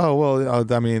just like, oh,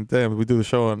 well, I mean, damn, we do the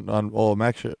show on all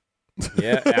Mac shit.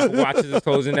 Yeah, Apple Watches is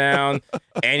closing down.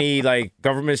 Any, like,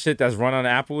 government shit that's run on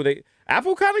Apple,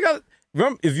 Apple kind of got...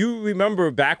 Remember, if you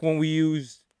remember back when we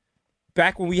used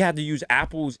back when we had to use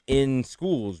Apples in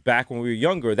schools, back when we were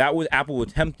younger, that was Apple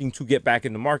attempting to get back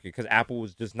in the market because Apple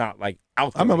was just not like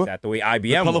out there like that the way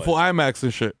IBM colorful was. iMacs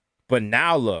and shit. But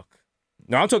now look.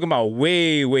 No, I'm talking about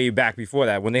way, way back before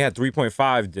that when they had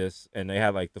 3.5 discs and they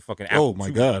had like the fucking Apple. Oh my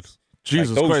God. Chips.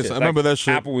 Jesus like Christ. Shits. I remember that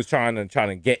shit. Apple was trying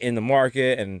to get in the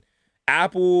market, and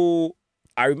Apple,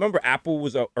 I remember Apple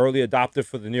was an early adopter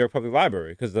for the New York Public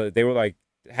Library because they were like,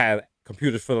 had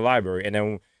computers for the library. And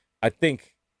then I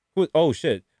think, oh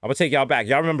shit, I'm gonna take y'all back.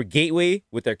 Y'all remember Gateway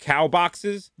with their cow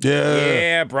boxes?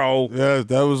 Yeah, bro. Yeah,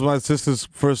 that was my sister's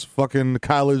first fucking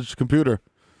college computer.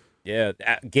 Yeah,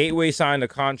 Gateway signed a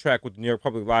contract with the New York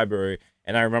Public Library,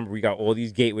 and I remember we got all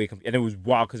these Gateway, and it was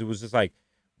wild because it was just like,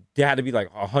 there had to be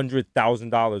like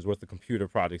 $100,000 worth of computer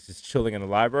projects just chilling in the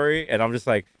library, and I'm just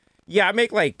like, yeah, I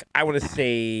make like, I want to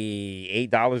say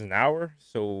 $8 an hour,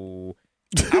 so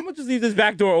I'm gonna just leave this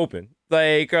back door open.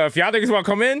 Like, if y'all niggas want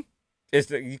to come in,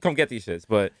 you come get these shits.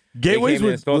 But Gateways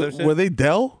were they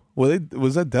Dell?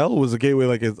 Was that Dell? Or was the Gateway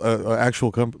like an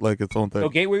actual like its own thing? No,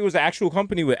 Gateway was an actual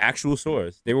company with actual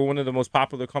stores. They were one of the most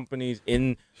popular companies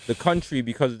in the country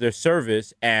because of their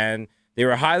service, and they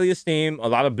were highly esteemed. A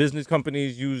lot of business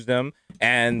companies used them,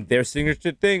 and their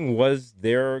signature thing was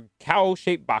their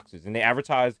cow-shaped boxes. And they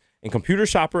advertised in Computer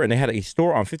Shopper, and they had a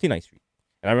store on 59th Street.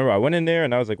 And I remember I went in there,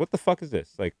 and I was like, what the fuck is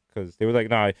this? Like, because they were like,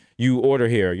 nah, you order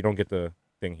here. You don't get the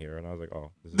thing here. And I was like,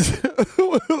 oh. This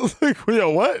is like,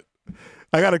 yo, what?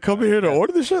 I got to come here to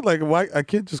order this shit? Like, why? I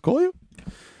can't just call you?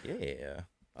 Yeah.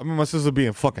 I remember my sister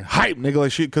being fucking hype, nigga,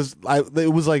 like shit, because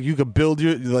it was like you could build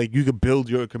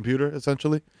your computer,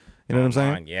 essentially. You know what I'm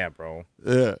saying? Yeah, bro.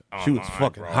 Yeah. She was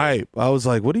fucking hype. I was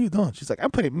like, what are you doing? She's like,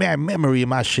 I'm putting mad memory in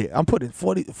my shit. I'm putting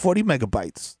 40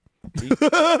 megabytes.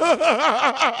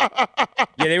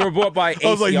 Yeah, they were bought by ACR.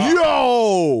 I was like,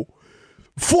 yo,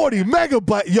 40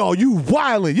 megabytes. Yo, you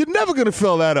wildin'. You're never going to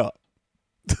fill that up.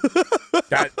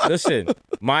 Listen,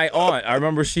 my aunt, I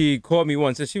remember she called me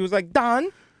once and she was like, Don,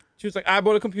 she was like, I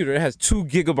bought a computer. It has 2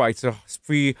 gigabytes of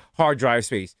free hard drive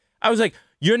space. I was like,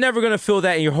 you're never going to fill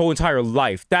that in your whole entire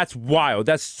life. That's wild.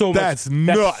 That's so much. That's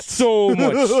nuts. That's so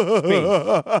much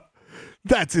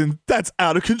space. That's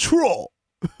out of control.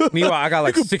 Meanwhile, I got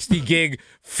like 60 gig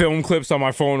film clips on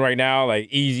my phone right now, like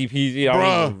easy peasy. I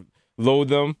don't even load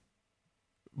them.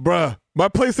 Bruh, my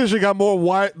PlayStation got more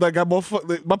wide. Like, my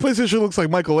PlayStation looks like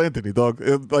Michael Anthony, dog.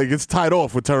 It's tied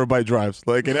off with terabyte drives,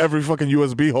 like in every fucking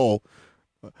USB hole.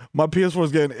 My PS4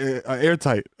 is getting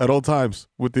airtight at all times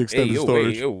with the extended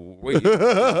storage. Wait.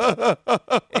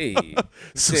 Hey, he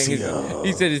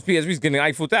said his PSP is getting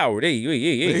Eiffel Tower. Hey.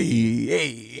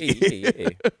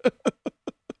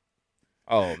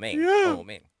 Oh man. Yeah. Oh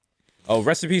man. Oh,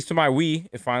 rest in peace to my Wii.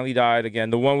 It finally died again.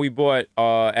 The one we bought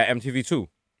at MTV2.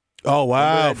 Oh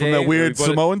wow! From that weird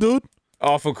Samoan dude?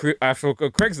 Off of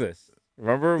Craigslist.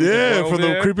 Remember? Yeah, from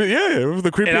the creepy. Yeah, from the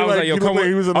creepy. And I was like, yo, come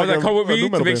with me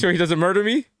to make sure he doesn't murder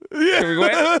me. Yeah. Can we go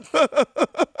ahead?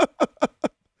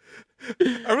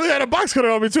 I really had a box cutter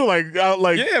on me too. Yeah,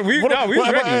 we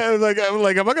was ready.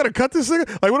 Like, am I gonna cut this nigga?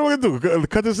 Like, what am I gonna do?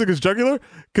 Cut this nigga's jugular?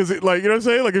 Because, like, you know what I'm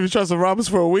saying? Like, if he tries to rob us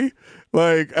for a week,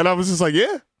 like, and I was just like,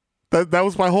 yeah, that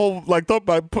was my whole like thought.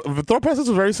 My thought process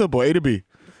was very simple: A to B.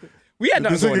 We had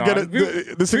nothing going on.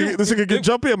 This nigga get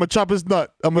jumpy. I'm gonna chop his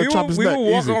nut. We were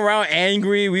walking around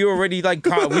angry. We were already like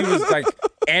we was like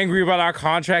angry about our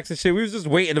contracts and shit. We was just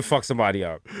waiting to fuck somebody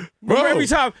up. Remember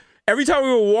every time we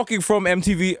were walking from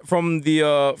MTV from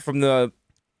the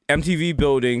MTV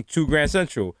building to Grand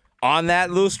Central on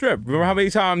that little strip. Remember how many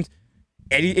times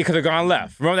it could have gone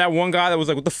left? Remember that one guy that was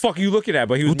like, "What the fuck are you looking at?"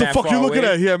 But he was what the fuck you looking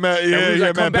at? Yeah, man. Yeah,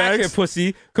 like, come back here,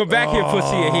 pussy. Come back here,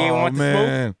 pussy. And he ain't want to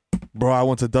smoke. Bro, I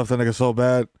want to duff that nigga so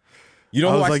bad. You know,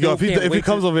 I was like, yo, if he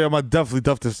comes over here, I'm gonna definitely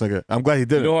duff this nigga. I'm glad he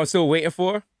did it. You know who I'm still waiting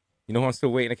for? You know who I'm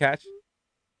still waiting to catch?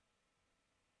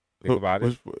 Think about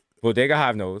it. Bodega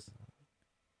Hive knows.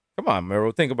 Come on,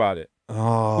 Mero. Think about it.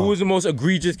 Oh. Who was the most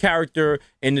egregious character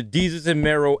in the Deezus and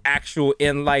Mero actual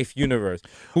in-life universe?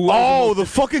 The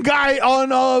fucking guy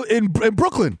on in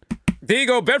Brooklyn. There you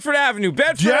go, Bedford Avenue.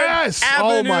 Bedford Yes.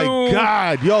 Avenue. Oh my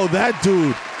God. Yo, that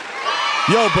dude.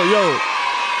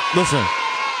 Listen.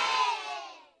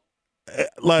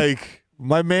 Like,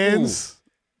 my man's.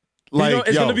 Ooh. Like,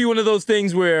 it's gonna be one of those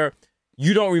things where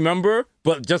you don't remember,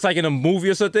 but just like in a movie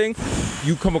or something,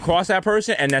 you come across that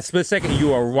person, and that split second,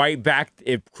 you are right back.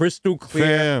 It crystal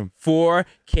clear.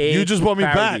 4K. You just brought me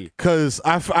back because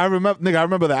I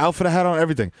remember the outfit I had on,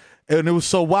 everything, and it was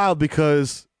so wild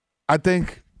because I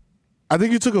think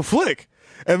you took a flick,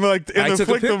 and like in the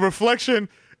flick, the reflection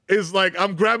is like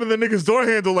I'm grabbing the nigga's door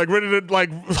handle, like ready to like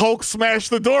Hulk smash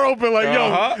the door open, like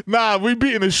yo, nah, we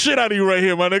beating the shit out of you right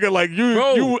here, my nigga. Like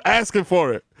you asking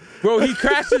for it. Bro, he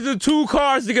crashed into 2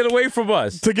 cars to get away from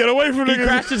us. To get away from He niggas.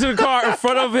 crashed into the car in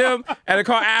front of him and a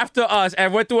car after us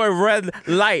and went through a red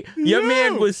light. Your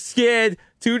man was scared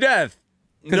to death.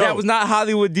 Because that was not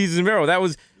Hollywood D. Zamero. That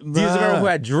was D. Zamero who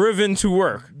had driven to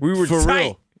work. We were For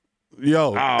tight.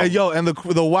 real. And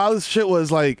the wildest shit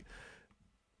was like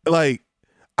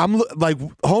I'm like,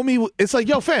 homie, it's like,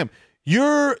 yo, fam,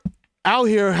 you're out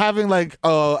here having like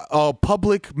a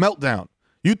public meltdown.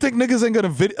 You think niggas ain't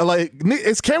gonna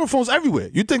it's camera phones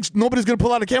everywhere. You think nobody's gonna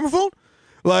pull out a camera phone?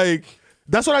 Like,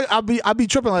 that's what I'll be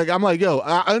tripping. Like, I'm like, yo,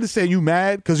 I understand you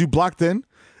mad because you blocked in.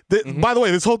 By the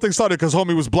way, this whole thing started because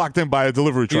homie was blocked in by a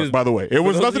delivery truck, by the way. It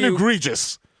was nothing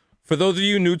egregious. For those of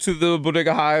you new to the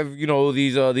Bodega Hive, you know,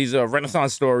 these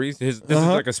Renaissance stories, this is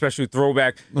like a special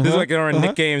throwback. This is like during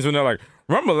Knicks games when they're like,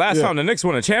 remember last time the Knicks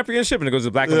won a championship? And it goes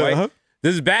to black and white.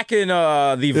 This is back in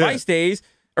the Vice days.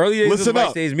 Early days of the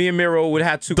Vice days, me and Miro would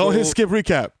have to Don't hit skip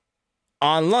recap.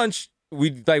 On lunch,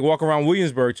 we'd like walk around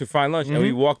Williamsburg to find lunch. And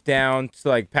we walk down to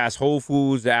like past Whole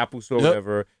Foods, the Apple store,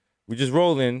 whatever. We just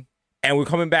roll in. And we're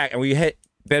coming back, and we hit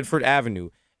Bedford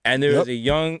Avenue. And there's a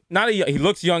young, he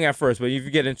looks young at first, but if you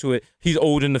get into it, he's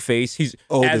old in the face. He's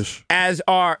oldish.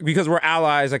 Because we're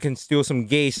allies, I can steal some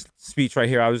gay speech right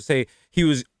here. I would say he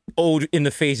was old in the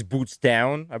face, boots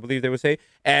down, I believe they would say.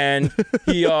 And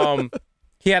he had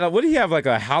what did he have, like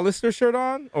a Hollister shirt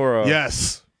on? Or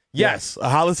Yes. A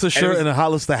Hollister shirt and a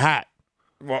Hollister hat.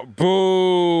 Well,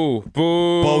 boo.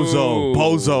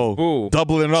 Bozo. Boo.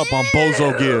 Doubling up on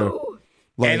Bozo gear.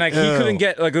 Like, and like he couldn't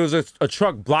get, like, it was a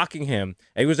truck blocking him,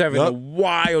 and he was having a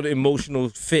wild emotional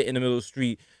fit in the middle of the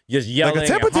street, just yelling like a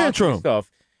temper tantrum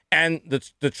stuff. And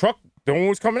the truck, no one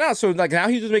was coming out, so like now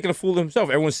he's just making a fool of himself.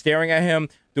 Everyone's staring at him.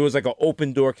 There was like an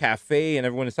open door cafe, and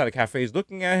everyone inside the cafe is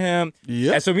looking at him.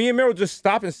 And so me and Miro just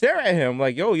stop and stare at him,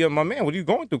 like, yo, my man, what are you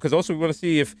going through? Because also we want to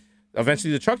see if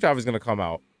eventually the truck driver is gonna come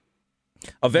out.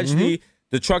 Eventually,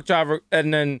 the truck driver,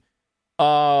 and then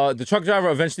the truck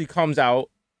driver eventually comes out.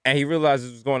 And he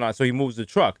realizes what's going on, so he moves the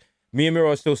truck. Me and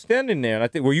Miro are still standing there, and I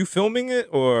think, were you filming it,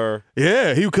 or?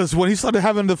 Yeah, because when he started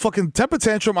having the fucking temper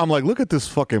tantrum, I'm like, look at this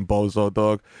fucking bozo,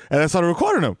 dog. And I started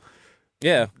recording him.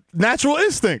 Yeah. Natural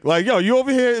instinct. Like, yo, you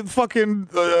over here fucking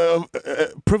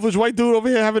privileged white dude over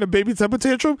here having a baby temper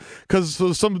tantrum because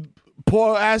some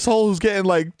poor asshole who's getting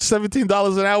like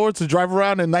 $17 an hour to drive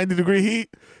around in 90-degree heat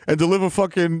and deliver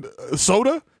fucking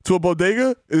soda to a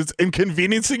bodega is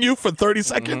inconveniencing you for 30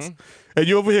 seconds. And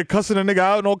you over here cussing a nigga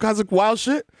out and all kinds of wild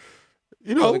shit.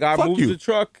 You know, the guy fuck moves you. the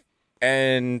truck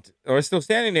and we're still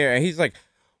standing there, and he's like,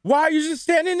 "Why are you just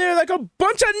standing there like a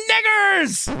bunch of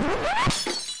niggers?"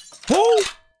 Who?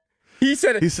 He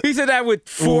said that with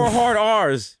 4 hard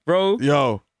R's, bro.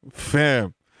 Yo,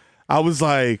 fam, I was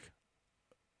like,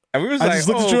 and we was I like, just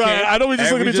looked at you. Okay. I know we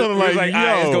just looked at each other like, yo, yo, all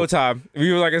right, it's go time.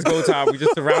 We were like, it's go time. We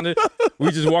just surrounded.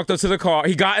 We just walked up to the car.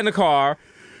 He got in the car.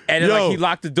 And then, like, he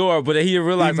locked the door, but then he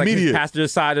realized, like, his passenger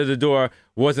side of the door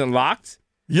wasn't locked.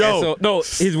 Yo. And so,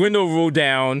 his window rolled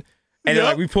down, and then,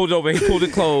 like, we pulled it over, he pulled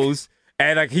it closed,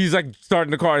 and, like, he's, like,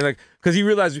 starting the car, like, because he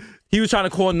realized he was trying to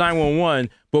call 911,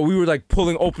 but we were, like,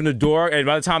 pulling open the door, and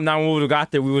by the time 911 would have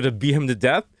got there, we would have beat him to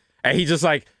death, and he just,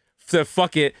 like, said,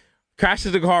 fuck it, crashed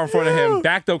into the car in front of him,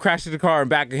 backed up, crashed into the car, and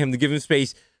back at him to give him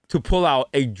space to pull out,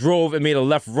 drove and made a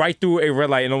left right through a red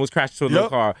light and almost crashed into another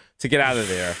car to get out of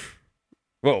there.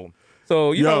 Whoa.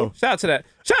 So, you know, shout out to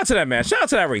that man. Shout out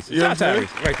to that racist. Shout out to that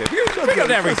racist right there. Big up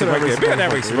that racist right there. Big up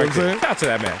that racist right there. Shout out to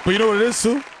that man. But you know what it is,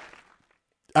 too?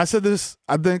 I said this,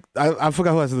 I think, I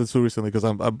forgot who I said this to recently because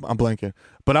I'm blanking.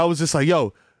 But I was just like,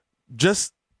 yo,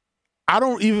 I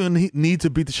don't even need to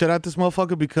beat the shit out of this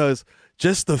motherfucker because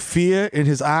just the fear in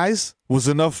his eyes was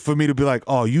enough for me to be like,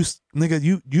 oh, you nigga,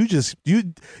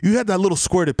 you had that little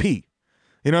squirt of pee.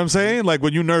 You know what I'm saying? Like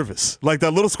when you're nervous. Like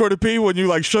that little squirt of pee when you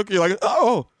like shook, you're like,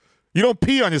 oh. You don't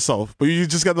pee on yourself, but you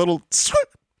just got that little squirt.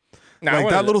 Like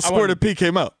that little squirt of pee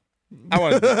came out. I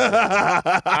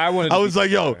was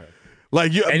like, yo,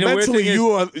 like you mentally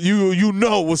you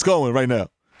know what's going right now.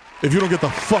 If you don't get the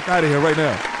fuck out of here right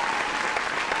now.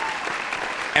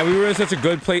 And we were in such a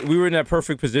good place. We were in that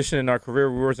perfect position in our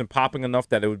career. We wasn't popping enough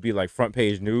that it would be like front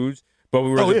page news, but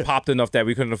we were popped enough that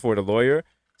we couldn't afford a lawyer.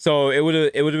 So it would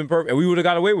have been perfect, and we would have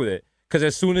got away with it. Because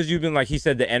as soon as you've been like, he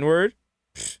said the N-word.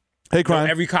 Hey, crime.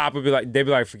 Every cop would be like, they'd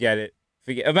be like, forget it.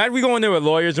 Imagine we go in there with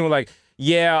lawyers and we're like,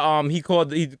 yeah, he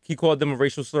called them a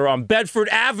racial slur on Bedford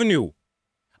Avenue.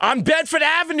 On Bedford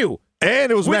Avenue.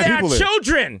 And it was mad people there. With our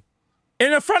children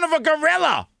in the front of a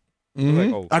gorilla.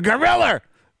 Like, oh. A gorilla.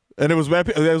 And it was mad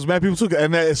people too.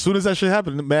 And as soon as that shit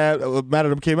happened, mad at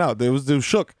them came out. They was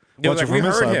shook. Like, we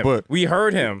heard him. We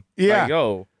heard him. Yeah. Like,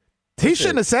 yo. He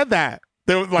shouldn't have said that.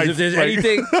 They were like, if there's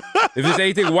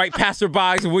anything white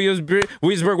passerbys in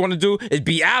Williamsburg want to do, is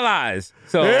be allies.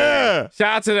 So yeah,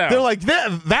 shout out to them. They're like,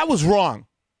 that was wrong.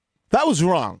 That was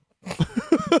wrong.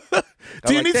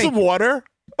 Do you need some water?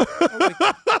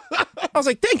 I was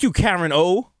like, thank you, Karen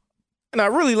O. And I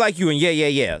really like you and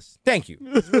yes. Thank you.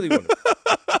 It's really wonderful.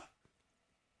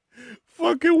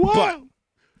 Fucking wild. But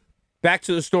back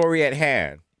to the story at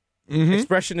hand. Mm-hmm.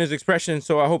 Expression is expression,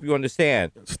 so I hope you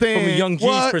understand. From a young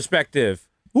G's perspective.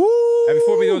 Woo! And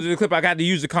before we go to the clip, I got to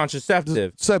use the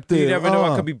contraceptive. You never know.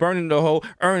 I could be burning the hole,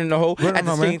 earning the hole, at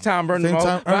the same time burning the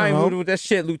hole. I ain't moving with that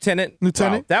shit, Lieutenant.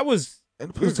 Wow, that was...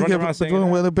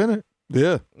 Bennett.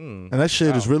 Yeah. And that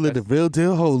shit is really the real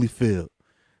deal Holyfield.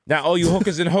 Now, all you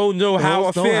hookers and hoes know how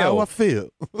I feel.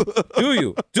 Do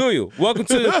you? Welcome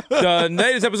to the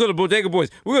latest episode of Bodega Boys.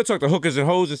 We're going to talk to hookers and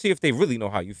hoes and see if they really know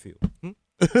how you feel.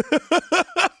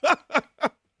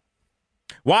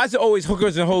 Why is it always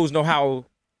hookers and hoes know how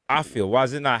I feel? Why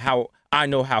is it not how I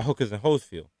know how hookers and hoes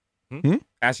feel?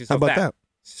 Ask yourself how about that.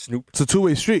 Snoop. It's a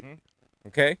two-way street.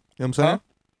 Okay. You know what I'm saying?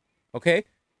 Okay.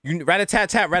 You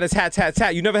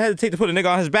rat-a-tat-tat. You never hesitate to put a nigga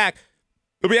on his back.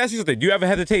 Let me ask you something. Do you ever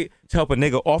hesitate to help a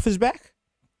nigga off his back?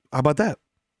 How about that?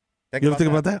 You ever think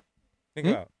about that? Think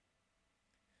about it.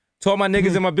 To all my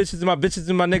niggas and my bitches and my bitches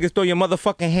and my niggas, throw your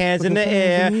motherfucking hands in the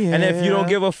air. And if you don't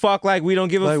give a fuck like we don't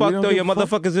give a fuck, throw your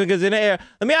motherfuckers niggas in the air.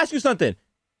 Let me ask you something.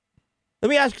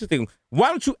 Why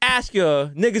don't you ask your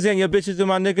niggas and your bitches and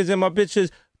my niggas and my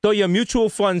bitches, throw your mutual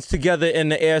funds together in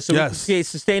the air so we can create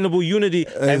sustainable unity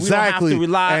and we don't have to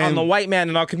rely on the white man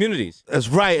in our communities. That's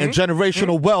right. And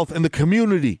generational wealth in the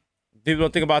community. People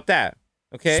don't think about that.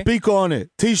 Okay? Speak on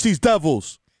it. Teach these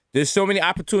devils. There's so many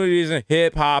opportunities in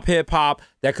hip hop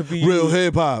that could be real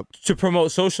hip hop to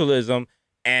promote socialism,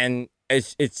 and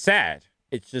it's sad.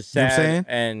 It's just sad. You know what I'm saying?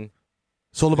 And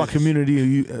it's all about community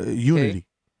unity.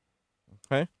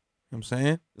 Okay. You know what I'm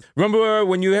saying? Remember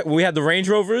when we had the Range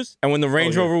Rovers, and when the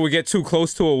Range Rover would get too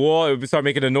close to a wall, it would start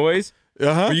making a noise?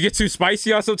 When you get too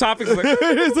spicy on some topics, like,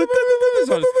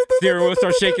 so steering wheel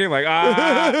starts shaking, like,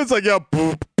 It's like, yo.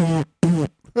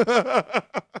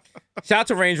 Shout out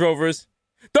to Range Rovers.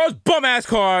 Those bum-ass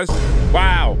cars.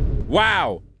 Wow.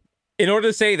 In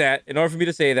order for me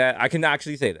to say that, I can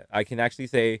actually say that. I can actually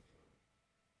say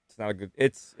it's not a good,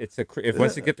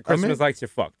 once you get the Christmas lights, you're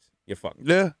fucked.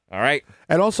 Yeah. All right.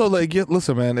 And also, like,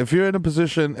 listen, man. If you're in a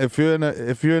position, if you're in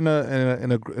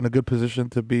a good position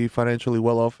to be financially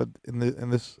well off in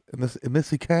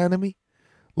this economy,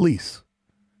 lease.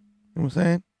 You know what I'm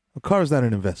saying? A car is not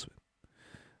an investment.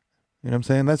 You know what I'm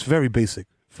saying? That's very basic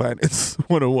finance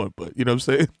 101. But you know what I'm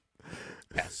saying?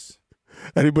 Yes.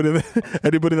 Anybody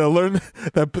that learned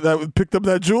that picked up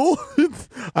that jewel,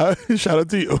 shout out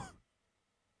to you.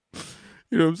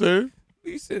 You know what I'm saying?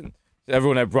 Listen.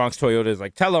 Everyone at Bronx Toyota is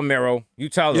like, tell them, Mero. You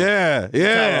tell them.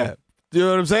 Yeah. You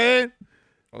know what I'm saying?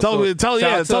 Tell them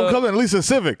come in, at least a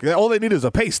Civic. All they need is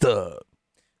a pay stub.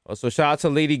 Also, shout out to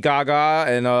Lady Gaga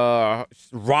and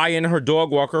Ryan, her dog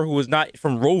walker, who was not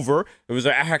from Rover. It was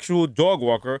an actual dog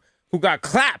walker who got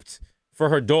clapped for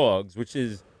her dogs, which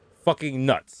is fucking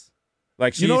nuts.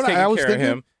 Like, she's taking care of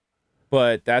him.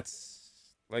 But that's,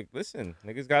 like, listen,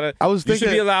 niggas gotta... You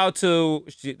should be allowed to...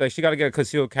 She gotta get a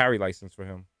concealed carry license for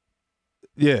him.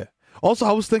 Yeah. Also,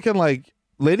 I was thinking, like,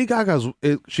 Lady Gaga's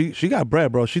she got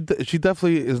bread, bro. She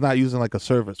definitely is not using like a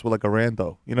service with like a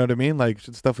rando. You know what I mean? Like,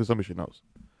 it's definitely somebody she knows.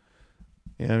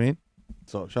 You know what I mean?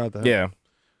 So shout out to her. Yeah.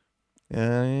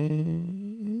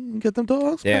 Get them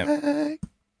dogs back.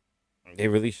 They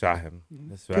really shot him.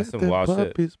 That's some wild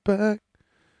shit. Back.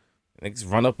 Niggas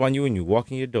run up on you and you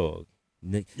walking your dog.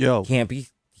 Yo, you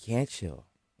can't chill.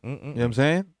 You know what I'm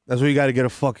saying? That's where you got to get a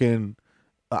fucking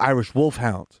Irish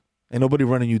wolfhound. Ain't nobody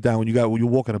running you down when you're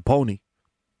walking a pony.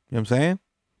 You know what I'm saying?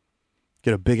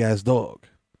 Get a big ass dog.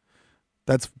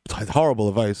 That's horrible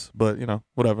advice, but you know,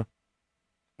 whatever.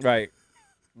 Right.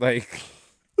 Like,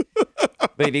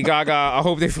 Lady Gaga, I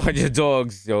hope they find your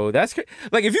dogs, yo. That's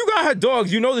like, if you got her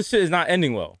dogs, you know this shit is not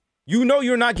ending well. You know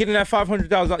you're not getting that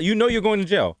 $500,000. You know you're going to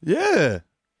jail. Yeah.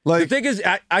 Like, the thing is,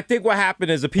 I think what happened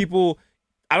is the people.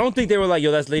 I don't think they were like,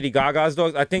 yo, that's Lady Gaga's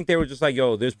dogs. I think they were just like,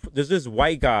 yo, there's this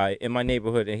white guy in my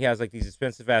neighborhood, and he has like these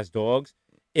expensive ass dogs.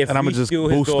 If we steal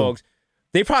his dogs,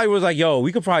 they probably was like, yo,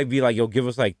 we could probably be like, yo, give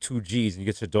us like 2 G's and you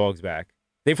get your dogs back.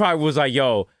 They probably was like,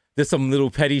 yo, there's some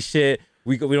little petty shit.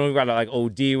 We don't even gotta like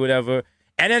OD, whatever.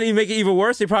 And then you make it even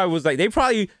worse. They probably was like, they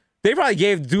probably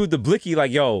gave dude the blicky,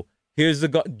 like, yo, here's the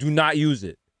gun. Do not use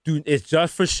it. Dude, it's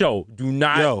just for show. Do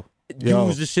not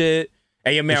use the shit.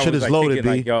 And your man was like, loaded,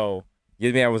 thinking, like, yo.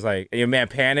 Your man was like, your man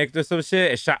panicked or some shit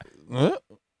and shot.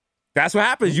 That's what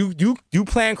happens. You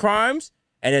plan crimes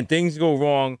and then things go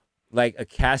wrong like a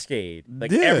cascade.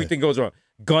 Like everything goes wrong.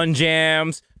 Gun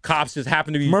jams. Cops just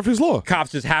happen to be Murphy's Law.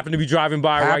 Cops just happen to be driving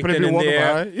by right then and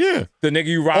there. Yeah. The nigga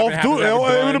you robbing happens to have a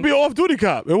gun. It'll be off-duty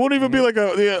cop. It won't even be like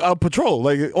a patrol.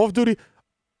 Like off-duty.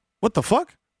 What the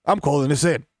fuck? I'm calling this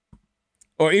in.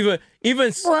 Or even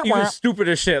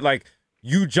stupider shit. Like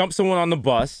you jump someone on the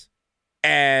bus,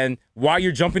 and while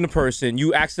you're jumping the person,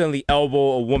 you accidentally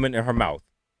elbow a woman in her mouth.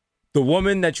 The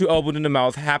woman that you elbowed in the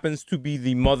mouth happens to be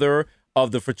the mother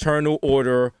of the Fraternal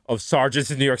Order of Sergeants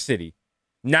in New York City.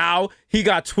 Now he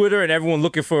got Twitter and everyone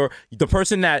looking for the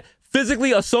person that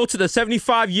physically assaulted a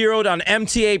 75-year-old on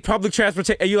MTA public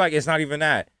transportation. And you're like, it's not even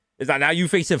that. It's not. Now you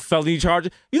facing felony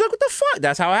charges. You're like, what the fuck?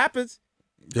 That's how it happens.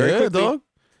 Very quickly. Dog.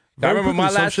 I remember my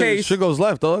last case. Shit goes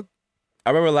left, dog. I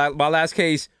remember my last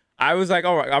case. I was like,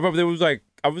 all right. I remember I was like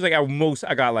at most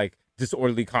I got like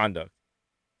disorderly conduct.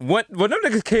 When them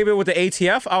niggas came in with the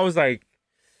ATF, I was like,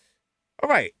 all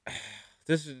right,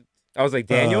 I was like,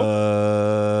 Daniel,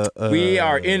 we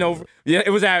are in over. Yeah,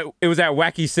 it was at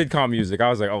wacky sitcom music.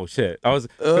 I was like, oh shit.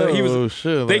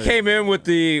 They came in with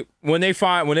when they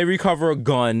recover a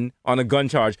gun on a gun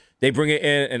charge, they bring it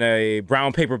in a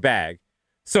brown paper bag.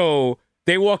 So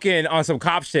they walk in on some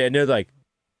cop shit and they're like,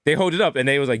 they hold it up and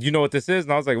they was like, you know what this is?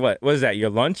 And I was like, what is that? Your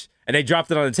lunch? And they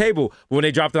dropped it on the table. But when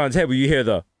they dropped it on the table, you hear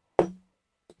the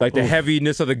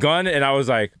heaviness of the gun, and I was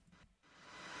like,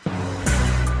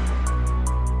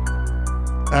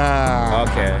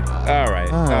 okay, all right,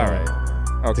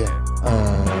 okay,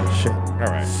 shit, all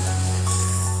right,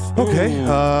 okay,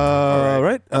 all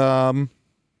right.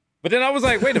 But then I was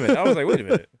like, wait a minute. I was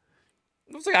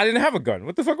like, I didn't have a gun.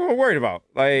 What the fuck am I worried about?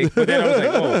 Like, but then I was like,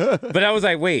 oh, but I was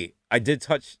like, wait, I did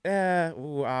touch, But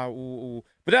I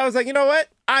was like, you know what?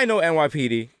 I know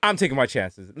NYPD. I'm taking my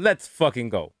chances. Let's fucking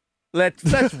go. Let's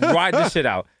ride this shit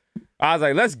out. I was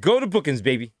like, let's go to bookings,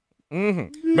 baby.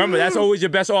 Mm-hmm. Remember, that's always your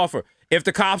best offer. If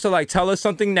the cops are like, tell us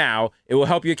something now, it will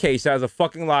help your case. That is a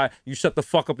fucking lie. You shut the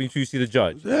fuck up until you see the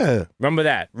judge. Yeah. Remember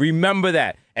that.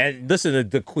 And listen,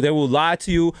 they will lie to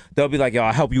you. They'll be like, yo,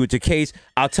 I'll help you with your case.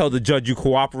 I'll tell the judge you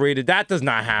cooperated. That does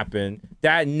not happen.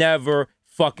 That never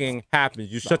fucking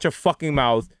happens. You shut your fucking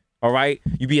mouth, all right?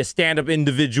 You be a stand-up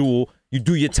individual. You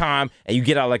do your time, and you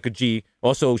get out like a G.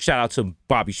 Also, shout out to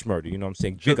Bobby Shmurda. You know what I'm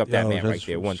saying? Big up that man right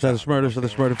there. Shout out to Shmurda, shout out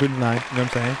to Shmurda 59. You know what I'm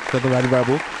saying? Shout out to Roddy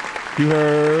Bible. You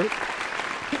heard?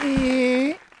 You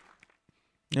know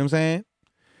what I'm saying?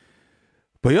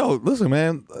 But yo, listen,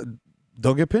 man.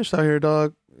 Don't get pinched out here,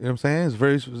 dog. You know what I'm saying? It's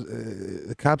very.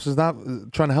 The cops is not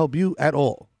trying to help you at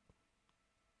all.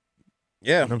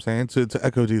 Yeah. You know what I'm saying? To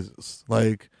echo Jesus.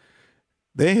 Like,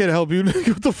 they ain't here to help you.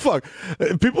 What the fuck?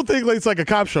 People think like it's like a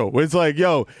cop show where it's like,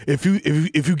 yo, if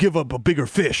you give up a bigger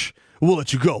fish, we'll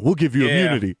let you go. We'll give you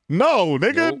immunity. No,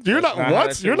 nigga, nope, you're not.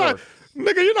 What? You're not,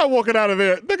 nigga. You're not walking out of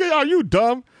there, nigga. Are you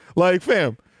dumb? Like,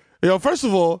 fam, yo. First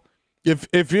of all,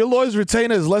 if your lawyer's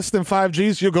retainer is less than 5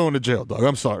 G's, you're going to jail, dog.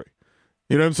 I'm sorry.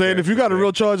 You know what I'm saying? If you got a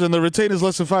real charge and the retainer is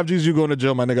less than 5 G's, you're going to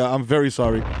jail, my nigga. I'm very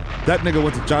sorry. That nigga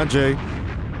went to John Jay. You know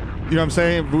what I'm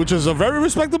saying? Which is a very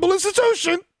respectable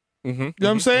institution. Mm-hmm. You know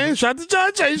what I'm saying? Shout out to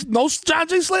John Jay. No John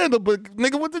Jay slander, but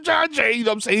nigga went to John Jay. You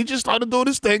know what I'm saying? He just started doing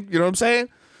his thing. You know what I'm saying?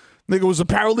 Nigga was a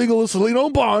paralegal in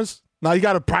Salino Barnes. Now he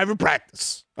got a private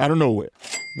practice out of nowhere.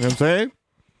 You know what I'm saying?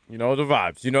 You know the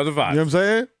vibes. You know the vibes. You know what I'm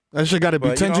saying? That shit got to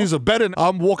be 10 G's or better.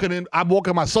 I'm walking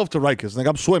myself to Rikers. Nigga,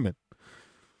 I'm swimming.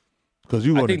 Because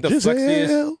you want to. I think the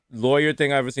flexiest lawyer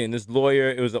thing I've ever seen. This lawyer,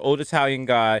 it was an old Italian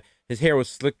guy. His hair was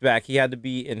slicked back. He had to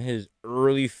be in his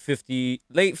late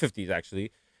 50s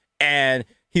actually. And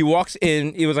he walks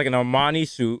in. It was like an Armani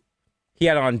suit. He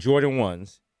had on Jordan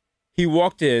 1s. He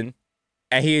walked in,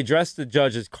 and he addressed the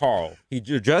judge as Carl. He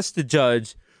addressed the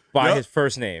judge by his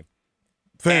first name.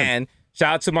 And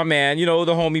shout out to my man, you know,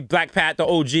 the homie Black Pat, the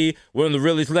OG, one of the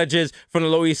realest legends from the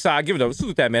Lower East Side. Give it up.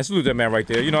 Salute that man right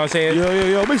there. You know what I'm saying?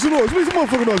 Yo. Make some noise. Make some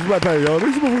motherfucking noise for Black Pat, yo.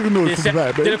 Make some motherfucking noise for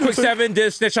Black Pat. Did a quick 7.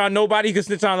 Did snitch on nobody. He could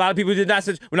snitch on a lot of people. Did not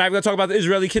snitch. We're not even going to talk about the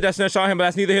Israeli kid that snitched on him, but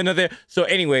that's neither here nor there. So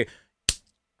anyway,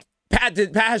 Pat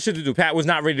had shit to do. Pat was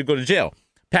not ready to go to jail.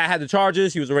 Pat had the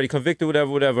charges. He was already convicted,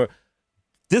 whatever.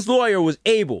 This lawyer was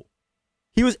able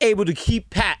to keep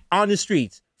Pat on the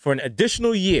streets for an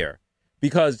additional year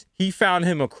because he found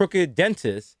him a crooked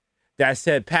dentist that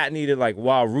said Pat needed like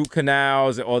root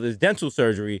canals and all this dental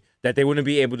surgery that they wouldn't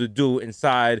be able to do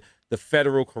inside the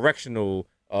federal correctional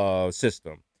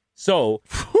system. So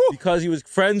because he was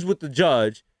friends with the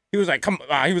judge, he was like,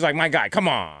 my guy, come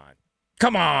on.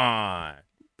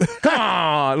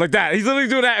 Like that. He's literally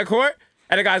doing that in court.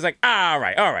 And the guy's like, all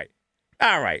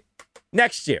right.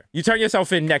 Next year. You turn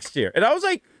yourself in next year. And I was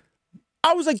like,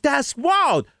 that's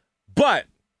wild. But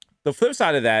the flip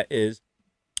side of that is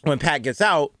when Pat gets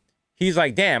out, he's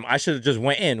like, damn, I should have just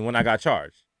went in when I got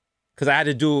charged. Because I had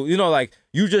to do, like,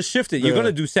 you just shifted. You're going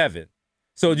to do 7.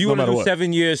 So do you want to do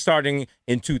 7 years starting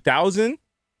in 2000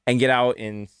 and get out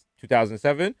in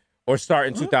 2007? Or start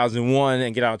in 2001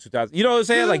 and get out in 2000? You know what I'm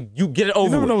saying? Like, you get it over.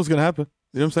 You never know what's going to happen.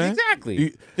 You know what I'm saying?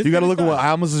 Exactly. You got to look at what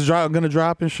albums is going to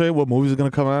drop and shit, what movies are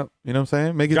going to come out. You know what I'm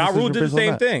saying? Make it. Ja Rule did the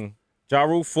same thing. Ja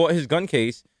Rule fought his gun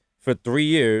case for 3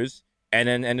 years and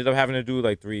then ended up having to do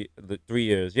like 3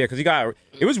 years. Yeah, because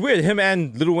it was weird. Him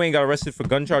and Lil Wayne got arrested for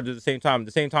gun charges at the same time. At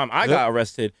the same time, I got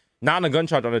arrested, not on a gun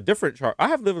charge, on a different charge. I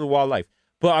have lived a wild life,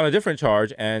 but on a different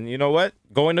charge. And you know what?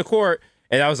 Going to court.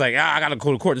 And I was like, I gotta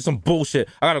go to court. There's some bullshit.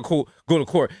 I gotta go to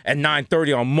court at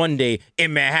 9:30 on Monday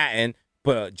in Manhattan.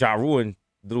 But Ja Rule and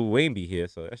Lil Wayne be here,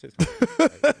 so that's just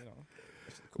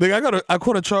Nigga, I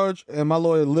caught a charge, and my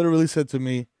lawyer literally said to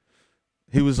me,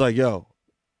 he was like,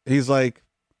 he's like,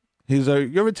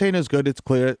 your retainer's good, it's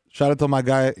clear. Shout out to my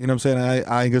guy, you know what I'm saying?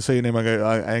 I ain't gonna say your name,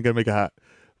 I ain't gonna make it hot.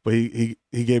 But he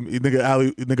gave me,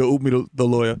 nigga ooped me the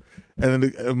lawyer. And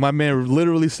then my man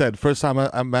literally said, first time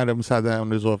I met him, sat down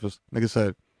in his office, nigga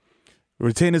said,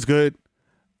 retainer's good.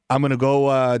 I'm gonna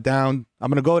go down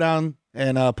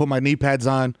and put my knee pads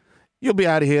on. You'll be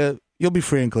out of here. You'll be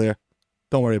free and clear.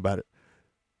 Don't worry about it.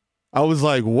 I was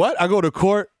like, what? I go to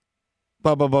court.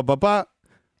 Ba ba ba ba ba.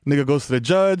 Nigga goes to the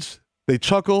judge. They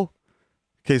chuckle.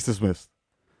 Case dismissed.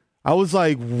 I was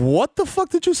like, what the fuck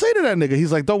did you say to that nigga?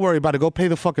 He's like, don't worry about it. Go pay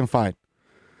the fucking fine.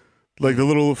 Like the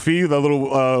little fee, the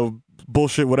little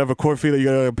bullshit, whatever court fee that you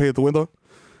gotta pay at the window.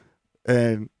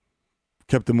 And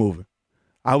kept it moving.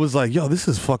 I was like, yo, this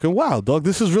is fucking wild, dog.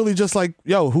 This is really just like,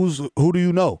 yo, who do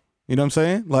you know? You know what I'm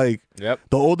saying? Like, the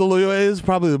older lawyer is,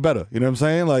 probably the better. You know what I'm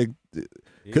saying? Like,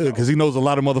 because he knows a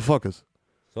lot of motherfuckers.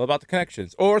 It's all about the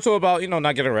connections. Or it's all about,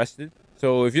 not getting arrested.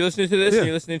 So if you're listening to this, and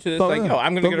you're listening to this,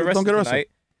 I'm going to get arrested tonight.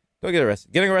 Don't get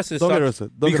arrested. Getting arrested sucks.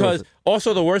 Because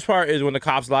also the worst part is when the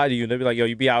cops lie to you and they'll be like, yo,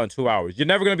 you'll be out in 2 hours. You're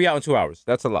never going to be out in 2 hours.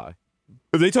 That's a lie.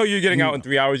 If they tell you you're getting out in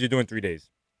 3 hours, you're doing 3 days.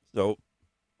 So.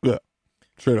 Yeah.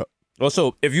 Straight up.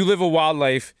 Also, if you live a wild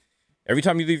life, every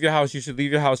time you leave your house, you should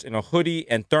leave your house in a hoodie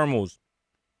and thermals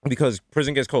because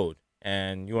prison gets cold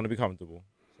and you want to be comfortable.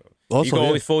 So also, you can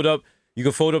always fold up. You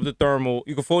can fold up the thermal.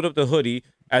 You can fold up the hoodie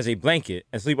as a blanket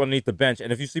and sleep underneath the bench.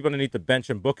 And if you sleep underneath the bench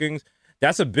in bookings,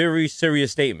 that's a very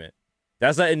serious statement.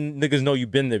 That's letting niggas know you've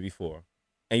been there before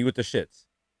and you with the shits.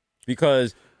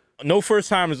 Because no first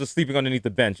timers are sleeping underneath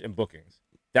the bench in bookings.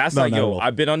 That's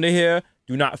I've been under here.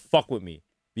 Do not fuck with me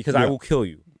because I will kill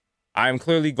you. I am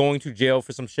clearly going to jail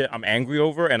for some shit I'm angry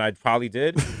over, and I probably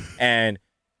did. And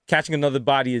catching another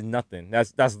body is nothing.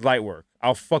 That's light work.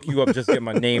 I'll fuck you up just to get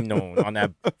my name known on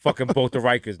that fucking boat to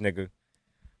Rikers, nigga.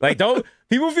 Like, don't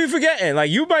people be forgetting? Like,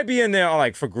 you might be in there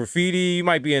like for graffiti. You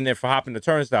might be in there for hopping the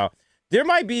turnstile. There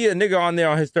might be a nigga on there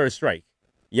on his third strike.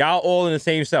 Y'all all in the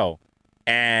same cell,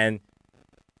 and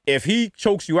if he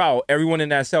chokes you out, everyone in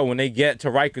that cell when they get to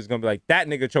Rikers gonna be like, that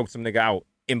nigga choked some nigga out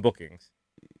in bookings.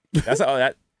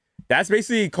 That's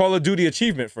basically Call of Duty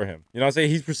achievement for him. You know what I'm saying?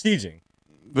 He's prestiging.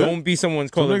 Don't be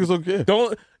someone's Call of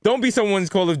Don't be someone's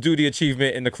Call of Duty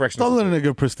achievement in the correctional. Don't let a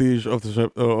nigga prestige off the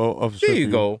ship. There you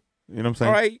go. You know what I'm saying?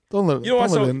 All right. Don't let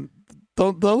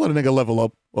a nigga level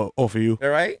up off of you. All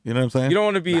right. You know what I'm saying? You don't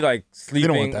want to be like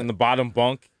sleeping in the bottom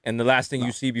bunk, and the last thing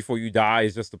you see before you die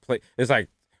is just the play. It's like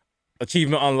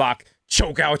achievement unlock,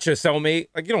 choke out your cellmate.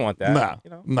 Like you don't want that. Nah.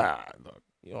 You don't want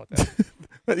that.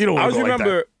 You don't. Want I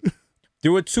remember.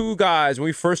 There were 2 guys when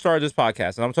we first started this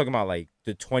podcast, and I'm talking about like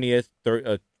the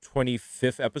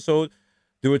 25th episode.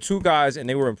 There were 2 guys, and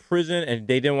they were in prison, and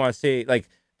they didn't want to say, like,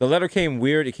 the letter came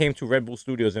weird. It came to Red Bull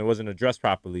Studios, and it wasn't addressed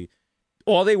properly.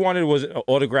 All they wanted was an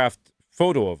autographed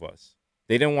photo of us.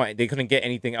 They couldn't get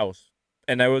anything else.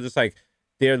 And I was just like,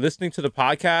 they're listening to the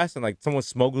podcast, and like someone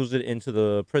smuggles it into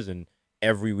the prison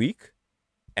every week,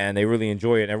 and they really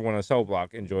enjoy it, and everyone on Cell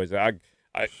Block enjoys it.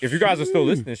 If you guys are still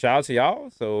listening, shout out to y'all.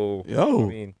 So, I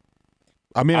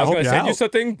was going to send you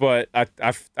something, but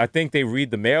I think they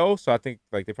read the mail. So I think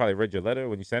like they probably read your letter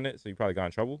when you sent it. So you probably got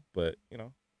in trouble, but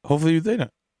Hopefully you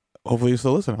didn't. Hopefully you're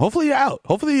still listening. Hopefully you're out.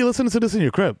 Hopefully you're listening to this in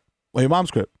your crib or your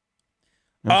mom's crib.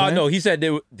 You know no, he said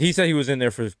he was in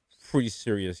there for pretty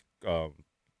serious. Yikes.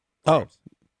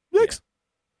 Yeah.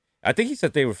 I think he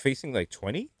said they were facing like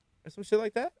 20 or some shit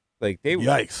like that. Like they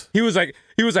yikes. He was like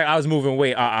I was moving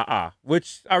weight,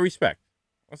 which I respect.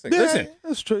 I was like, listen,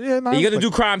 that's true. Yeah, you got to do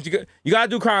crimes. You got to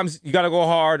do crimes. You got to go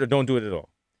hard or don't do it at all.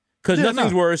 Because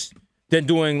nothing's worse than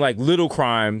doing like little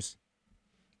crimes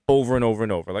over and over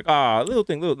and over. Like little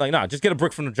thing, just get a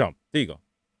brick from the jump. There you go.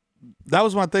 That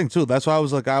was my thing too. That's why I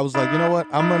was like, you know what?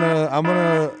 I'm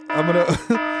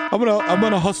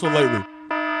gonna hustle lately. You know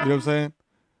what I'm saying?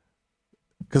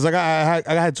 Because I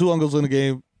had 2 uncles in the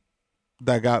game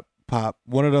that got popped.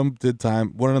 One of them did time.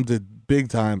 One of them did big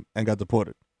time and got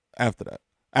deported after that.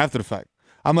 After the fact.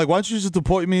 I'm like, why don't you just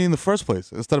deport me in the first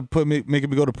place instead of making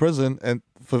me go to prison and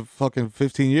for fucking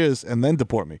 15 years and then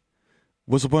deport me?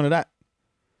 What's the point of that?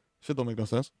 Shit don't make no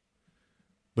sense.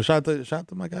 But shout out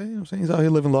to my guy. You know what I'm saying? He's out here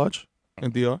living large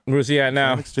in DR. Where's he at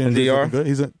now? In DR?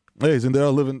 He's in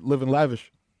DR living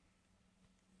lavish.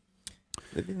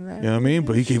 You know what I mean?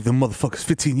 But he gave them motherfuckers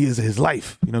 15 years of his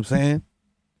life. You know what I'm saying?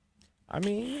 I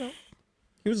mean,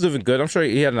 he was living good. I'm sure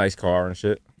he had a nice car and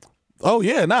shit. Oh,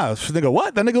 yeah, nah. Nigga,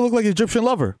 what? That nigga looked like an Egyptian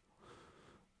lover.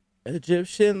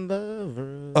 Egyptian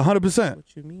lover. 100%.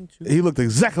 What you mean to? He looked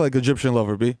exactly like Egyptian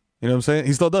lover, B. You know what I'm saying?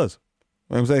 He still does.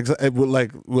 You know what I'm saying?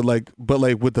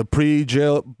 With the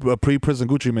pre-jail, pre-prison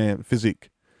Gucci man physique.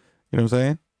 You know what I'm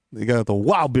saying? He got the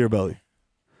wild beer belly.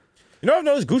 You know what I've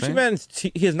noticed? Gucci man,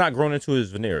 he has not grown into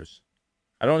his veneers.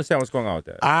 I don't understand what's going on with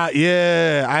that.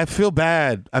 Yeah, I feel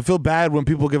bad. I feel bad when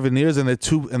people get veneers and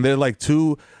they're like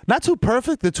not too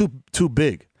perfect. They're too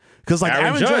big. Because like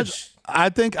Aaron Judge, I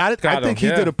think he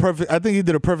did a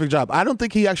perfect job. I don't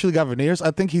think he actually got veneers.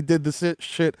 I think he did this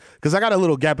shit because I got a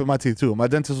little gap in my teeth too. My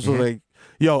dentist was like,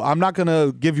 "Yo, I'm not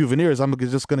gonna give you veneers. I'm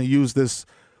just gonna use this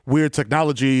weird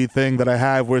technology thing that I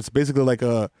have where it's basically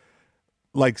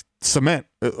like cement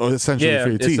essentially for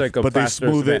your teeth, like but they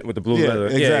smooth it with the blue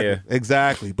leather.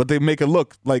 Exactly. But they make it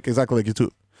look like exactly like your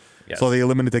tooth. Yes. So they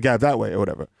eliminate the gap that way or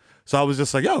whatever. So I was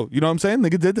just like, yo, you know what I'm saying?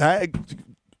 Nigga did that,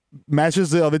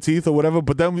 matches the other teeth or whatever.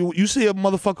 But then you see a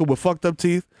motherfucker with fucked up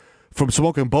teeth from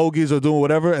smoking bogeys or doing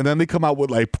whatever, and then they come out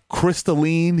with like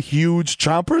crystalline, huge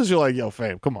chompers. You're like, yo,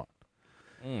 fam, come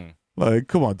on, like,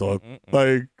 come on, dog,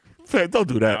 like, fam, don't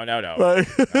do that. No.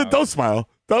 Like, don't smile.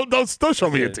 Don't show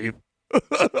me your teeth.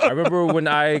 I remember when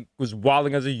I was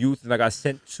wilding as a youth and I got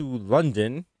sent to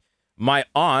London, my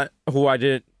aunt, who I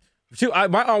didn't...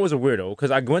 my aunt was a weirdo because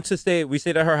we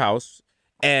stayed at her house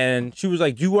and she was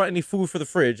like, do you want any food for the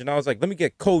fridge? And I was like, let me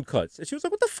get cold cuts. And she was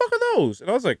like, what the fuck are those? And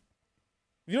I was like,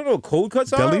 you don't know what cold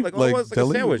cuts are? Like, it's like a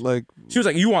sandwich. Like... She was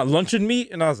like, you want luncheon meat?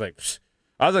 And I was like, psh.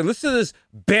 Listen to this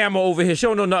Bama over here. She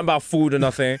don't know nothing about food or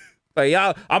nothing. Like,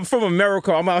 y'all, I'm from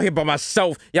America. I'm out here by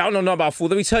myself. Y'all don't know nothing about food.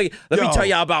 Let me tell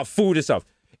y'all about food and stuff.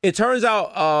 It turns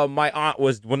out my aunt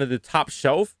was one of the top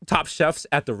chefs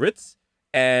at the Ritz,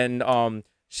 and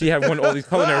she had won all these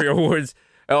culinary awards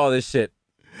and all this shit.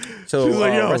 So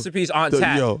like, recipes on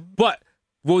tap. But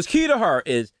what was key to her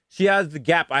is she has the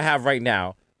gap I have right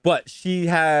now, but she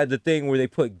had the thing where they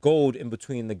put gold in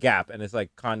between the gap, and it's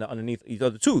like kind of underneath each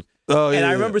other tooth. Oh, and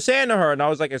I remember saying to her, and I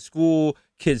was like at school,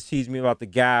 kids tease me about the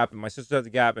gap, and my sister has the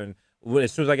gap, and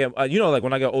as soon as I get, like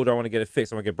when I get older, I want to get it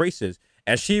fixed. I want to get braces.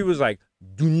 And she was like,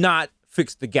 do not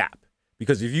fix the gap,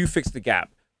 because if you fix the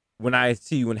gap, when I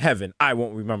see you in heaven, I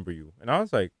won't remember you. And I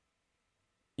was like,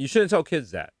 you shouldn't tell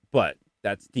kids that, but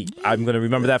that's deep. I'm going to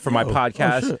remember that for my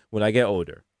podcast when I get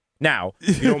older. Now,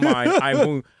 if you don't mind,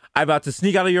 I'm about to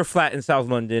sneak out of your flat in South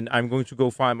London. I'm going to go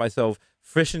find myself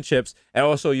fish and chips. And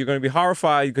also, you're going to be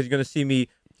horrified because you're going to see me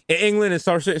in England in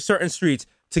certain streets.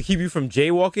 To keep you from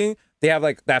jaywalking, they have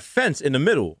like that fence in the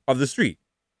middle of the street.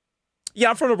 Yeah,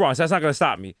 I'm from the Bronx. That's not going to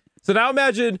stop me. So now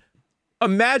imagine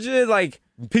like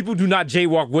people do not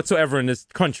jaywalk whatsoever in this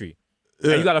country.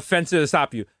 Yeah. And you got a fence to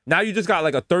stop you. Now you just got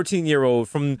like a 13-year-old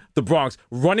from the Bronx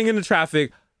running into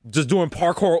traffic, just doing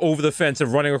parkour over the fence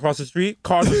and running across the street.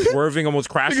 Cars are swerving, almost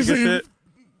crashing and shit.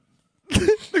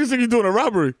 Niggas think you're doing a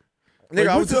robbery. Nigga,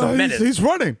 I was just a menace. He's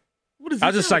running. What is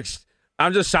he doing?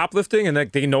 I'm just shoplifting, and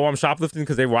they know I'm shoplifting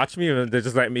because they watch me, and they're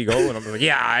just letting me go. And I'm like,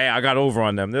 yeah, I got over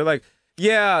on them. They're like,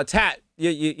 yeah, Tat,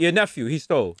 your nephew, he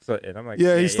stole. So, and I'm like,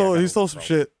 he stole some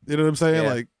shit. You know what I'm saying? Yeah.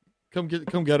 Like, come get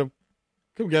him.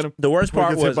 Come get him. The worst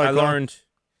part was I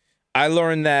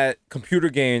learned that computer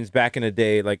games back in the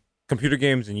day, like computer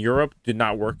games in Europe, did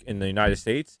not work in the United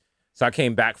States. So I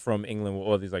came back from England with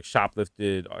all these like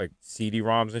shoplifted like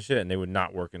CD-ROMs and shit, and they would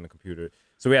not work in the computer.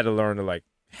 So we had to learn to like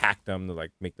hack them to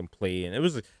like make them play, and it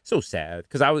was so sad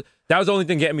because that was the only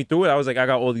thing getting me through it. I was like, I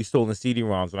got all these stolen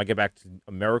CD-ROMs. When I get back to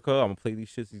America, I'm gonna play these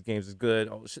shits. These games is good.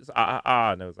 Oh shit,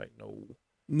 and I was like, no.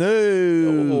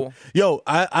 Yo,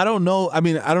 I don't know. I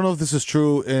mean, I don't know if this is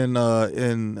true in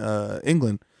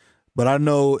England, but I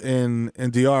know in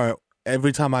DR,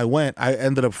 every time I went, I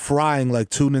ended up frying like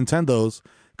 2 Nintendos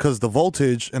because the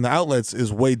voltage and the outlets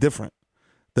is way different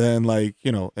than like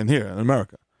in here in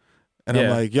America. And I'm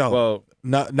like, yo. Well,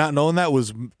 not knowing that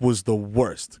was the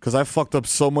worst because I fucked up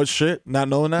so much shit not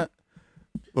knowing that.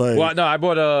 Like, well, no, I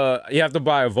bought you have to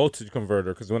buy a voltage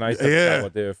converter because when I used to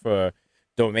out there for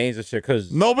domains and shit,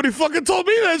 because nobody fucking told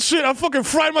me that shit. I fucking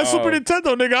fried my Super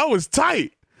Nintendo, nigga. I was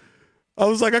tight. I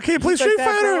was like, I can't play Street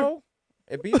Fighter.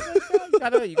 It be like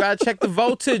that. You gotta check the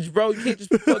voltage, bro. You can't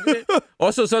just plug it in.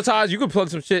 Also, sometimes you can plug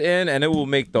some shit in and it will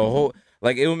make the whole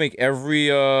it will make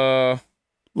every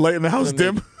light in the house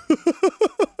dim.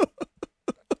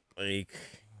 Like,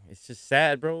 it's just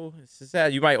sad, bro. It's just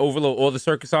sad. You might overload all the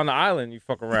circuits on the island. You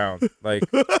fuck around. Like,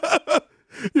 this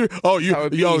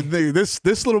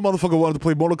little motherfucker wanted to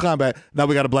play Mortal Kombat. Now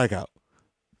we got a blackout.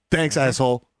 Thanks,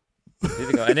 asshole. There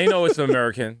you go. And they know it's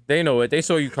American. They know it. They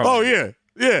saw you coming. Oh yeah.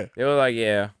 Yeah. They were like,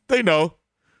 yeah. They know.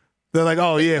 They're like,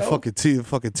 oh yeah, fucking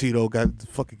Tito got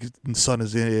fucking son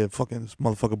is in here. Fucking this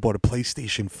motherfucker bought a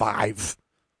PlayStation 5.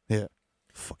 Yeah.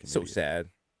 Fucking so idiot. sad.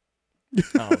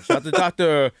 Shout out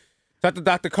to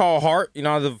Dr. Carl Hart. You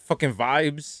know the fucking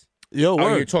vibes. Yo,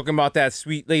 you're talking about that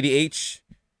sweet Lady H.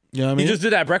 You know what I mean? He just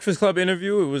did that Breakfast Club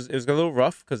interview. It was a little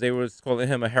rough because they was calling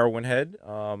him a heroin head.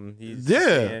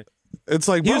 It's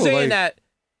like, bro, he was saying that.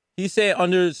 He's saying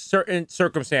under certain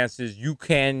circumstances you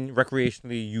can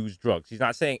recreationally use drugs. He's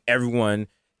not saying everyone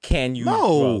can use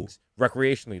drugs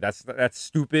recreationally. That's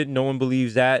stupid. No one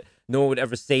believes that. No one would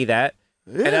ever say that.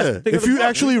 Yeah. If you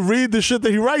actually read the shit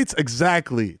that he writes,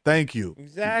 exactly. Thank you.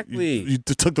 Exactly. You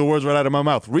took the words right out of my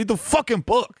mouth. Read the fucking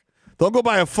book. Don't go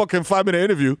by a fucking 5-minute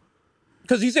interview.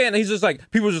 Because he's just like,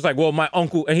 people are just like, well, my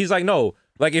uncle, and he's like, no,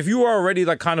 like if you are already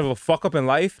like kind of a fuck up in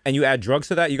life and you add drugs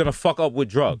to that, you're gonna fuck up with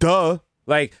drugs. Duh.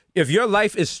 Like, if your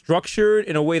life is structured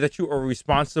in a way that you are a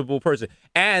responsible person,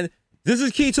 and this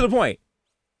is key to the point,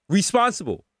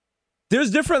 responsible. There's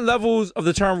different levels of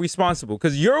the term responsible,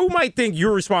 because you might think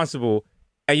you're responsible,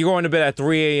 and you're going to bed at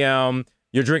 3 a.m.,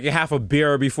 you're drinking half a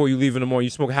beer before you leave in the morning, you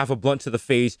smoke half a blunt to the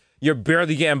face, you're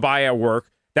barely getting by at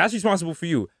work. That's responsible for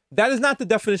you. That is not the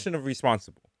definition of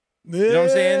responsible. You know what I'm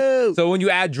saying? So when you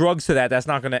add drugs to that, that's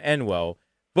not going to end well.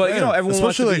 But, everyone especially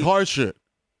wants to like be, hard shit.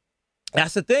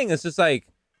 That's the thing. It's just like,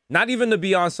 not even to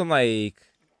be on some like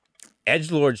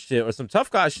edgelord shit or some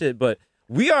tough guy shit, but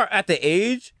we are at the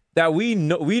age that we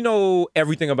know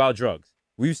everything about drugs.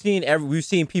 We've seen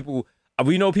people.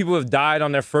 We know people who have died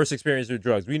on their first experience with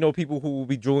drugs. We know people who will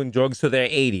be doing drugs till they're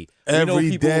 80.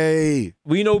 Every day.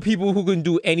 We know people who can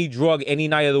do any drug any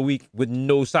night of the week with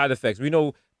no side effects. We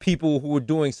know people who were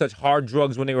doing such hard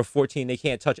drugs when they were 14, they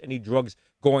can't touch any drugs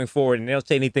going forward, and they don't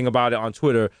say anything about it on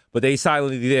Twitter, but they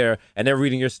silently there, and they're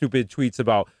reading your stupid tweets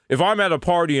about, if I'm at a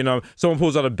party and someone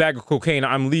pulls out a bag of cocaine,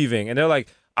 I'm leaving. And they're like,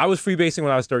 I was freebasing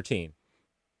when I was 13.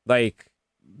 Like,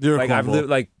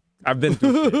 I've been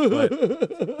through shit,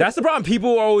 but that's the problem.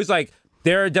 People are always like,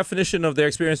 their definition of their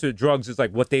experience with drugs is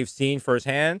like what they've seen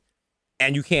firsthand,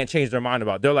 and you can't change their mind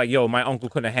about it. They're like, yo, my uncle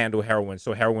couldn't handle heroin,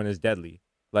 so heroin is deadly.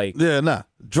 Like, yeah, nah.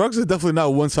 Drugs are definitely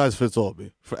not one size fits all,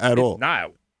 at all.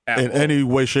 Not in any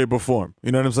way, shape, or form.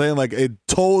 You know what I'm saying? Like, it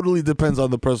totally depends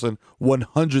on the person,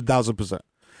 100,000%.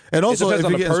 And also, if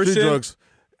you're getting street drugs,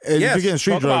 you know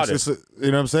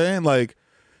what I'm saying? Like,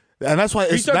 and that's why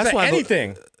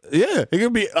anything. Yeah, it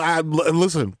can be.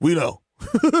 Listen, we know.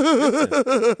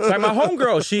 Like my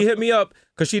homegirl, she hit me up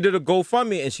because she did a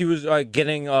GoFundMe and she was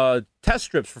getting test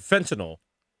strips for fentanyl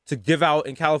to give out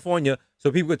in California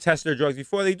so people could test their drugs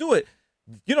before they do it.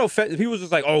 People was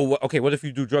just like, oh, okay, what if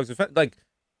you do drugs with fentanyl? Like,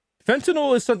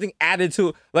 fentanyl is something added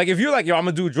to, like, if you're like, yo, I'm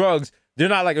gonna do drugs, they're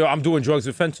not like, yo, I'm doing drugs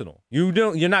with fentanyl.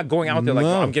 You're not going out there like,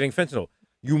 yo, I'm getting fentanyl.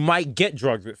 You might get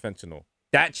drugs with fentanyl.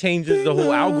 That changes the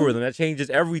whole algorithm. That changes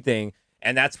everything.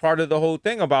 And that's part of the whole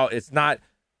thing about, it's not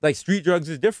like street drugs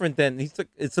is different than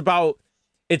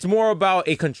it's more about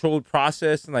a controlled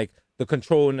process and like the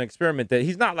control and experiment, that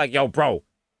he's not like, yo, bro,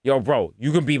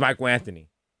 you can be Michael Anthony.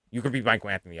 You can be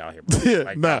Michael Anthony out here, bro. Yeah,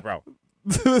 like, nah, bro.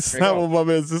 That's not what my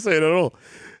man's saying at all.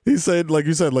 He said, like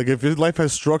you said, like if your life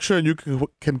has structure and you can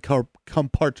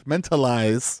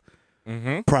compartmentalize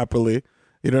properly,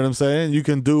 you know what I'm saying? You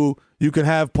can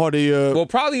have part of your... Well,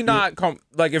 probably not,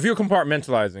 like if you're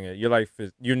compartmentalizing it, your life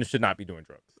is, you should not be doing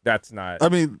drugs. That's not... I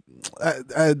mean,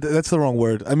 that's the wrong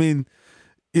word. I mean,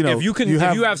 if you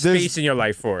have space in your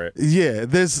life for it. Yeah,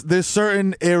 there's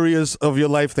certain areas of your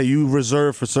life that you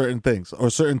reserve for certain things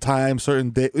or certain time, certain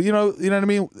day. You know what I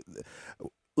mean?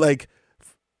 Like,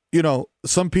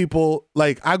 some people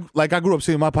I grew up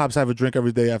seeing my pops have a drink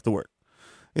every day after work.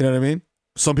 You know what I mean?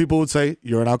 Some people would say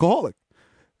you're an alcoholic.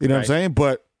 You know what I'm saying?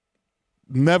 But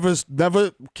never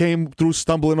came through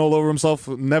stumbling all over himself.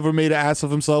 Never made an ass of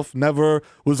himself. Never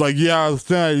was like, yeah,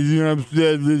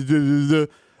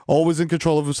 always in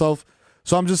control of himself.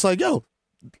 So I'm just like, yo,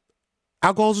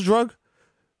 alcohol's a drug.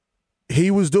 He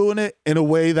was doing it in a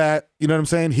way that, you know what I'm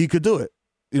saying, he could do it.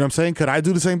 You know what I'm saying? Could I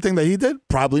do the same thing that he did?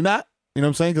 Probably not. You know what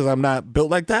I'm saying? Because I'm not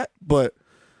built like that. But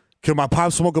can my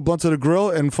pop smoke a blunt to the grill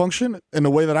and function in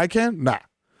the way that I can? Nah.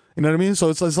 You know what I mean? So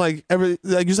it's like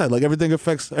like you said, like everything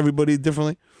affects everybody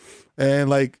differently, and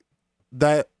like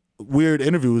that weird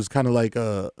interview is kind of like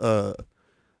a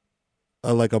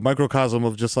microcosm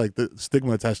of just like the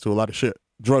stigma attached to a lot of shit,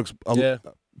 drugs,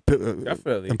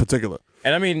 definitely in particular.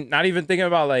 And I mean, not even thinking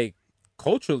about like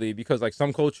culturally, because like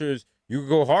some cultures you could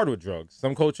go hard with drugs.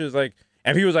 Some cultures like,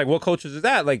 and people's like, what cultures is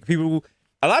that? Like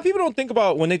a lot of people don't think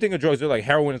about when they think of drugs. They're like,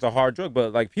 heroin is a hard drug,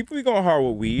 but like people be going hard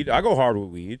with weed. I go hard with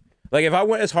weed. Like if I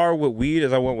went as hard with weed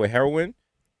as I went with heroin,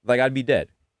 like I'd be dead.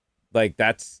 Like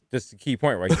that's just the key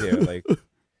point right there. Like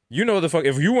you know the fuck,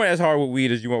 if you went as hard with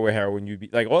weed as you went with heroin, you'd be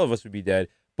like, all of us would be dead.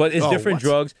 But it's different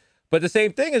drugs. But the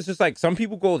same thing is just like some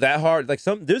people go that hard. Like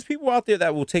there's people out there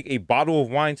that will take a bottle of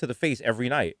wine to the face every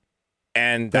night,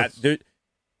 and that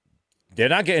they're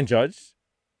not getting judged.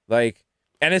 Like,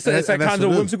 and it's like kind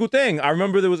of a whimsical thing. I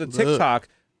remember there was a TikTok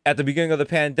at the beginning of the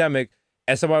pandemic,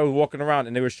 and somebody was walking around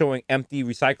and they were showing empty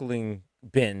recycling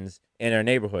bins in their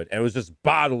neighborhood, and it was just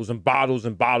bottles and bottles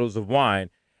and bottles of wine.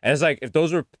 And it's like if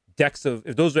those were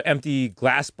empty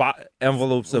glass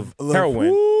envelopes of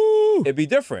heroin, it'd be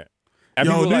different. And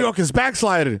New York is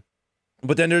backsliding.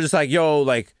 But then they're just like, yo,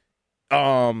 like,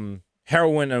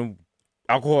 heroin and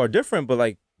alcohol are different, but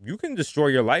like, you can destroy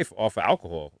your life off of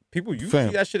alcohol. People, you see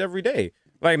that shit every day.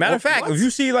 Like, matter of fact, if you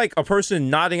see like a person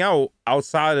nodding out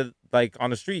outside of like on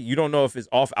the street, you don't know if it's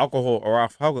off alcohol or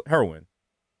off heroin.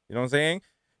 You know what I'm saying?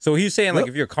 So he's saying like,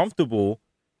 if you're comfortable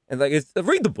and like,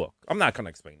 read the book. I'm not gonna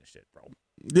explain this shit, bro.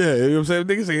 Yeah, you know what I'm saying?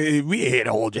 Niggas say, we here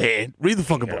to hold your hand. Read the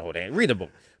fucking book. Read the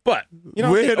book. But, you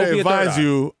know, we're here to advise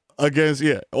you against,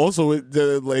 also,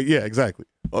 exactly.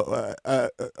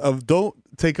 Don't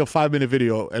take a 5-minute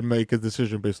video and make a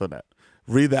decision based on that.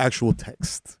 Read the actual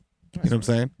text. You know what I'm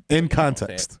saying? In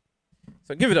context.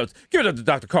 So give it up to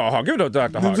Dr. Carl Hart. Give it up to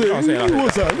Dr. Hart. You know what I'm saying?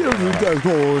 What's up? You know what Dr.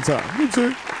 Carl all the time. You know what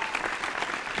I'm saying?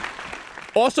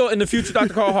 Also, in the future,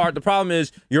 Dr. Carl Hart, the problem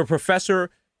is you're a professor.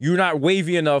 You're not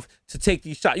wavy enough to take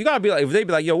these shots. You gotta be like, if they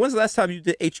be like, yo, when's the last time you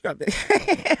did H? You gotta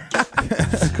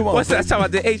Come on. When's the last time I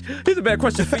did H? Here's a better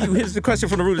question for you. Here's the question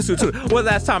from the Ruder Suit too. When's the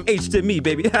last time H did me,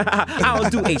 baby? I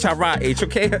don't do H. I ride H.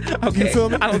 Okay. You feel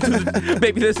me? I don't do the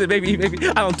baby. Listen, baby.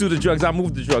 I don't do the drugs. I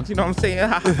move the drugs. You know what I'm saying?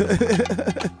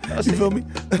 You feel me?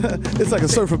 It's like a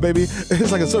surfer, baby.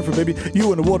 It's like a surfer, baby.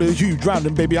 You in the water, you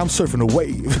drowning, baby. I'm surfing a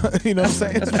wave. You know what I'm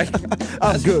saying? That's right.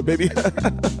 I'm good, baby.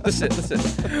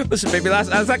 Listen, baby.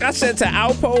 Like I said to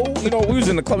Alpo, you know, we was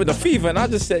in the club with the fever, and I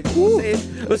just said,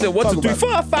 listen, 1, 2, 3,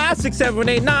 4, 5, 6, 7,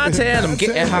 8, 9, 10. I'm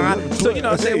getting high. So you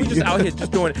know what I'm saying? We just out here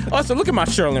just doing it. Also, look at my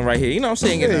Sherlin right here. You know what I'm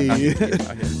saying? Hey.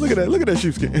 Look at that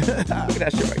sheepskin. Look at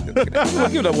that shit right there. Look at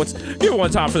that. Give it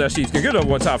one time for that sheepskin. Give it up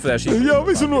one time for that sheepskin. Yo,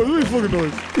 make some noise. Make fucking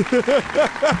noise.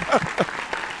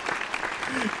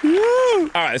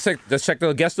 All right, let's check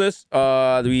the guest list.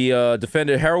 We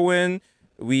defended heroin.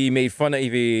 We made fun of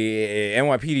the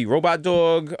NYPD robot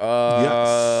dog.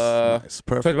 Yes. Nice.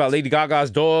 Perfect. Talked about Lady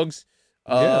Gaga's dogs.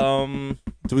 We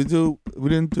did a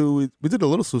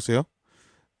little Sucio.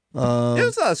 It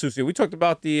was a lot of Sucio. We talked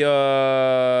about the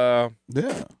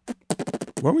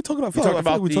What are we talking about?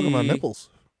 We talking about nipples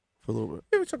for a little bit.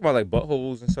 Yeah, we talk about like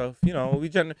buttholes and stuff. You know,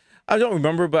 I don't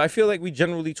remember, but I feel like we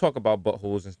generally talk about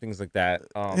buttholes and things like that.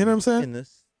 You know what I'm saying? In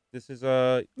this is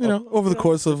over the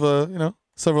course of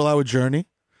several hour journey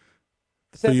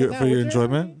for your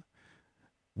enjoyment.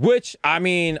 Which, I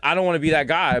mean, I don't want to be that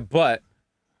guy, but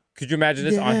could you imagine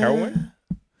this on heroin?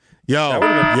 Yo,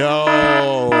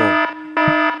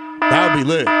 that'd be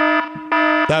lit.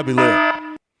 That'd be lit.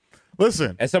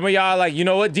 Listen. And some of y'all like, you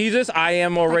know what, Jesus,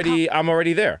 I'm already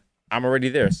there. I'm already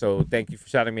there. So thank you for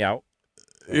shouting me out.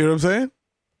 You know what I'm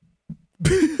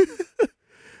saying?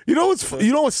 You know what's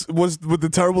what the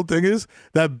terrible thing is?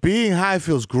 That being high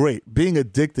feels great. Being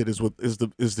addicted is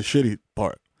the shitty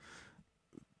part.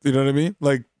 You know what I mean?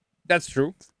 Like, that's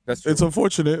true. It's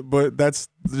unfortunate, but that's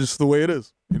just the way it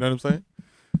is. You know what I'm saying?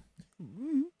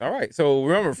 All right. So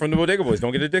remember, from the Bodega Boys,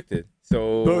 don't get addicted.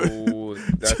 So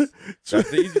that's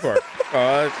the easy part.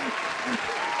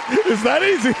 It's not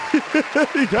easy.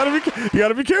 You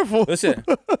gotta be careful. Listen,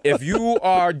 if you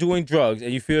are doing drugs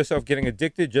and you feel yourself getting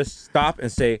addicted, just stop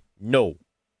and say no.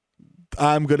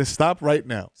 I'm gonna stop right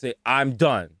now. Say I'm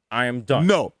done. I am done.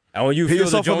 No. And when you hit feel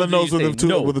yourself the on the nose with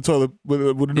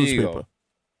a newspaper.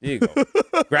 There you go.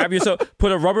 Grab yourself,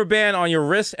 put a rubber band on your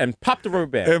wrist, and pop the rubber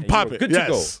band. And pop it. Good to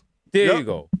go. There you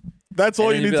go. That's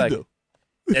all you need to do.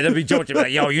 And they'll be joking,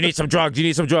 like, yo, you need some drugs. And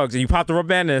you pop the rubber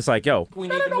band, and it's like, yo. We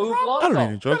need to move I don't need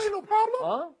any drugs. That ain't no problem.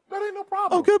 Huh? That ain't no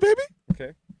problem. I'm good, baby.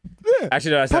 Okay. Yeah.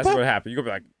 Actually, that's what happened. You're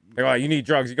going to be like, you need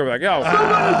drugs. You're going to be like, yo.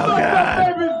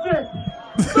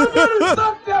 Somebody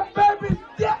suck that baby's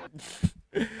dick.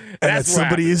 And that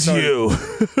somebody is you.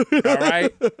 All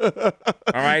right? All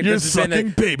right? You're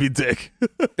sucking baby dick.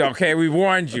 Okay, we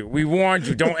warned you. We warned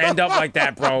you. Don't end up like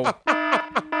that, bro.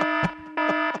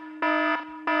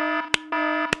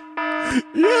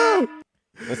 Yeah.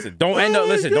 Listen,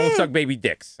 don't suck baby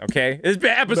dicks, okay? It's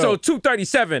been episode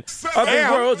 237 of the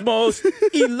world's most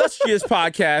illustrious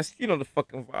podcast. You know the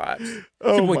fucking vibes.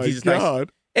 Oh, my God. Nice,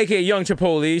 a.k.a. Young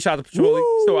Chipotle. Shout out to Chipotle.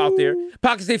 Woo. Still out there.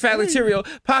 Pockets stay fat like cereal.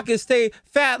 Pockets stay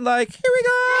fat like, here we go.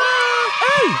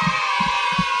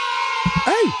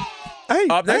 Hey.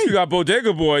 Up next, we got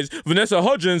Bodega Boys, Vanessa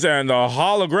Hudgens, and the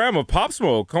hologram of Pop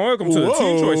Smoke. Welcome to the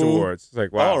Teen Choice Awards. It's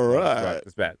like, wow. All right.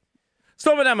 It's bad.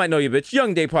 Someone that might know you, bitch.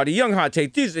 Young Day Party, Young Hot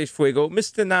Take, DJ Fuego,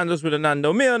 Mr. Nando's with a Nando,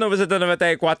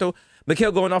 1994,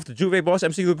 Mikhail going off the Juve boss,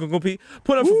 MC Lukumpi,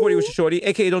 put up for 40 with your shorty,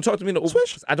 a.k.a. don't talk to me no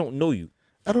I don't know you.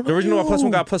 I don't know the original you. one plus one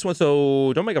got plus one,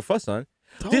 so don't make a fuss, son.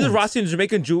 This is Rossi and the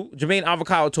Jamaican Jew, Jermaine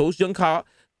Avocado Toast, Young Pa,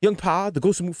 the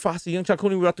Ghost of Mufasa, Young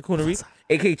Chaconi without the coonery,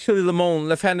 a.k.a. Chili Limon,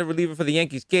 left-handed reliever for the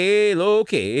Yankees,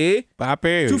 K-Lo-K,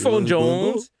 Two-Phone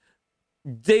Jones,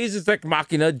 Days is like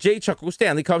Machina, J Chuckle,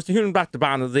 Stanley Cubs, the Human Block, the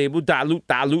Bond of the Label, Dilute,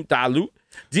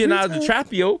 Leonardo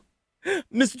DiCaprio,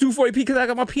 Mr. 240p, because I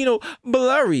got my Pinot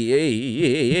Blurry.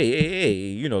 Hey.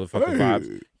 You know the fucking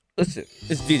vibes. Listen,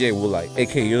 it's DJ Woolite,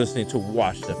 a.k.a. you're listening to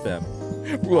Wash FM.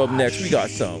 We're up next, we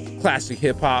got some classic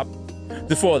hip-hop.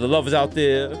 For the lovers out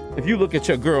there, if you look at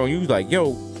your girl and you like,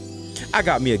 yo, I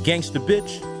got me a gangster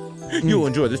bitch, you'll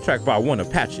enjoy this track by One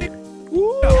Apache.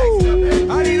 Woo.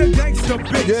 I need a gangster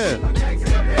bitch. Yeah.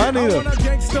 I need a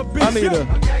gangster bitch.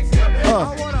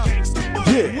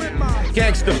 Yeah.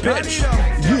 Gangster bitch.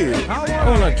 Yeah. I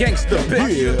want a gangster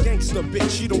bitch. Yeah. Gangster bitch.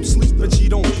 She don't sleep and she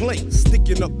don't play.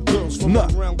 Sticking up girls from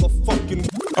around the fucking.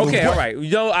 Okay, all right.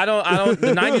 You know, I don't.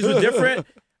 The 90s were different.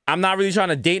 I'm not really trying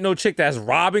to date no chick that's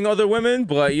robbing other women,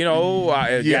 but you know,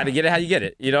 you gotta get it how you get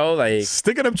it. You know, like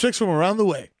sticking them chicks from around the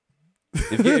way.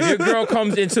 If your girl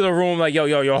comes into the room like,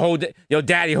 yo,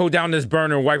 daddy, hold down this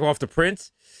burner and wipe off the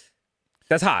prints.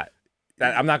 That's hot.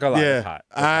 I'm not gonna lie. Yeah, that's hot.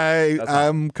 That's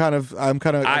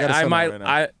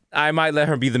hot. I might let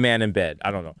her be the man in bed.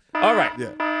 I don't know. All right.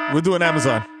 Yeah, we're doing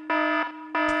Amazon.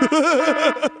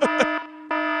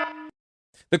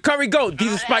 The Curry Goat,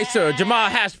 Diesel Spicer, Jamal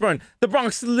Hashburn, the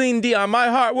Bronx Celine Dion, my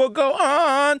heart will go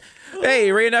on. Hey,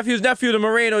 Ray Nephew's nephew, the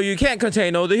Moreno, you can't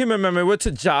contain, the human memory with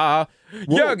Taja.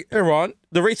 Young Iran,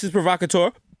 the racist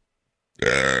provocateur.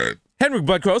 Henrik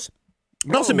Bloodcross,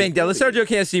 Nelson Mandela, Sergio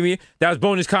Can't See Me. That was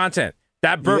bonus content.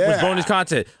 That burp was bonus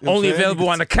content. Only available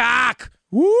on the cock.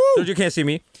 Woo! Sergio Can't See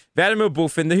Me. Vladimir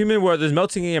Buffin, the human world is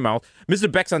melting in your mouth.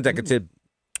 Mr. Bex on Decadent.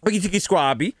 Ricky Tiki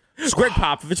Squabby. Greg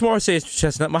Popovich, more says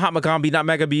Chestnut, Mahatma Gandhi, not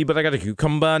Mega B, but I got a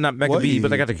cucumber, not Mega B,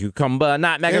 but I got a cucumber,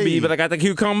 not Mega B, but I got the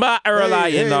cucumber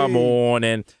early in the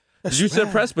morning. You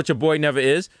suppressed, but your boy never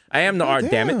is. I am the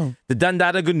art, damn it. The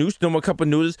Dundada Ganoush, no more cup of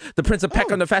noodles. The Prince of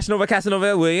Peck on the Fashion Nova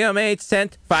Casanova, William 8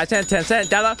 cent, 5 cent, 10 cent,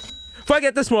 dollar.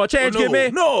 Forget the small change, give me.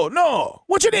 No.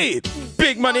 What you need?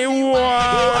 Big money one.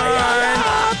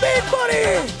 Big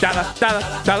money.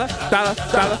 Dollar.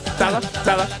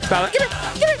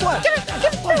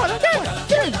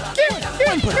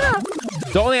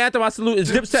 The only anthem I salute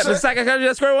is Dipset. The second country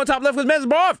that's square on top left with Men's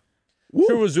Barf.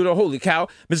 True Zuda, holy cow.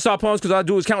 Mr. Star Palms, because all I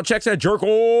do is count checks and jerk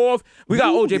off. We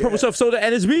got OJ, Purple Surf Soda,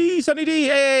 and it's me, Sunny D.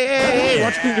 Hey. Why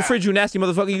don't you clean your fridge, you nasty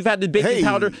motherfucker? You've had the baking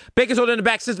powder, baking soda in the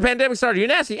back since the pandemic started. You're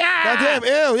nasty. Goddamn,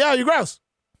 ew, yeah, you gross.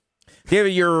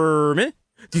 David Yerman.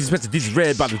 These Spencer, these is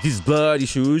red bottoms, these bloody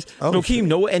shoes. No Keem,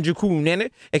 Noah, Andrew Cool,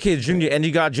 Nana, aka Junior, and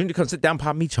you got Junior, come sit down,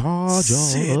 pop me charger.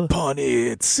 Sit on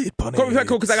it. Corey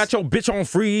Petco, because I got your bitch on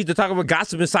freeze to talk about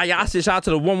gossip and Sayasi. Shout out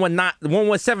to the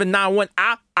 11791.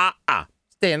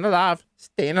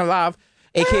 Staying alive.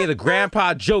 AKA the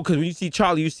Grandpa Joe, because when you see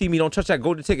Charlie, you see me, don't touch that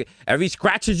golden ticket. If he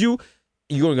scratches you,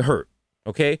 you're going to get hurt,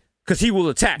 okay? Because he will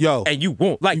attack, and you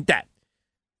won't like that.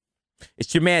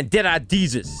 It's your man, Deadeye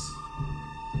Deezus.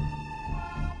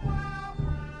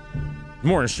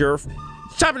 Morning, Sheriff.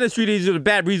 Shopping in the street is with a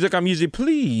bad breeze like I'm using.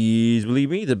 Please believe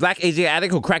me. The black Asian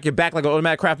addict who'll crack your back like an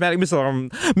automatic craftmatic.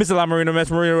 Missile La Marina, Mess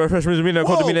Marina, Freshman Marina,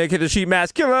 Cotamina, Kid the Sheet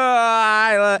Mask,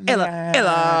 Killer,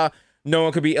 Illa. No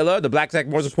one could be Illa. The Black Zach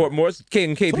Morse support Morse,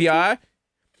 King KPI.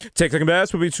 Take second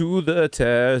best, put me to the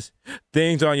test.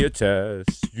 Things on your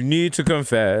test. You need to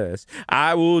confess.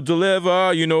 I will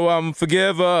deliver. You know I'm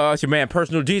forgiver. It's your man,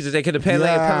 Personal Jesus, aka the Pele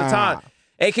Peloton.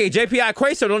 A.K.A. JPI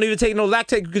Quaso, don't even take no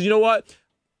lactate because you know what?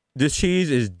 This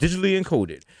cheese is digitally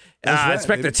encoded.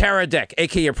 Inspector Terra Deck,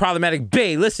 a.k.a. your problematic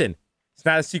bae. Listen, it's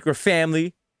not a secret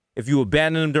family if you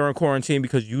abandon them during quarantine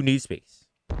because you need space.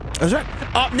 That's right.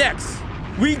 Up next,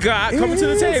 we got coming to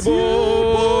the table.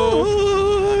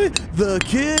 Boy, the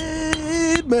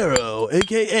Kid Mero,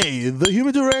 a.k.a. The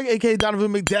Human Direct, a.k.a.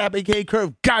 Donovan McDabb, a.k.a.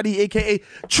 Curve Gotti, a.k.a.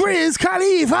 Triz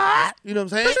Khalifa. You know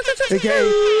what I'm saying?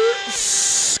 A.k.a.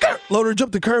 Skirt. Loader,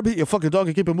 jump the curb, hit your fucking dog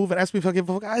and keep it moving. Ask me if I give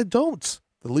a fuck. I don't.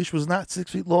 The leash was not 6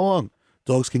 feet long.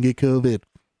 Dogs can get COVID. You know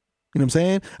what I'm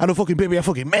saying? I know fucking baby, I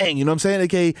fucking mang. You know what I'm saying?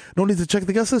 A.k.a. no need to check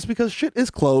the guest list because shit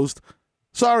is closed.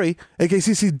 Sorry,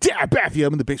 AKCC Dab Baffy.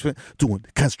 I'm in the basement doing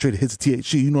concentrated hits of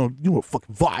THC. You know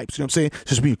fucking vibes. You know what I'm saying?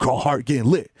 Just me and Carl Hart getting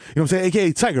lit. You know what I'm saying?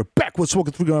 AKA Tiger backwoods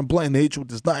smoking 3-gram blunt. They hit you with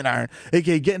this 9-iron.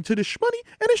 AKA getting to the shmoney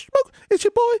and the smoke. It's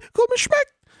your boy Coleman Schmeck.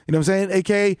 You know what I'm saying?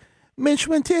 AKA Mensch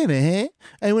Montana. Huh?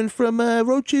 I went from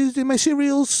roaches in my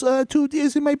cereals to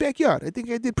deers in my backyard. I think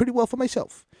I did pretty well for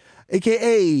myself.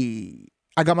 AKA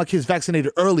I got my kids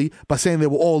vaccinated early by saying they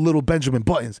were all little Benjamin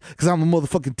Buttons because I'm a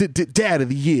motherfucking dad of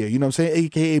the year. You know what I'm saying?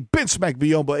 AKA Ben Smack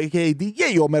Biombo, AKA the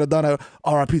Yayo Maradona,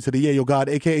 RIP to the Yayo God,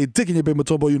 AKA Dick in your baby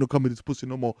Matombo. You don't come in this pussy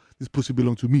no more. This pussy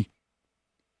belongs to me.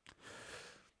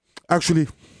 Actually,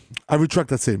 I retract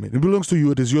that statement. It belongs to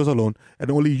you. It is yours alone.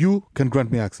 And only you can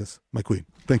grant me access, my queen.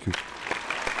 Thank you.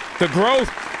 The growth.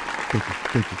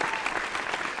 Thank you.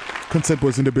 Consent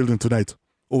boys in the building tonight.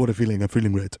 Oh, what a feeling. I'm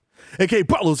feeling great. A.K.A.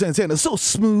 Pablo Santana, so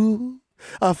smooth.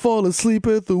 I fall asleep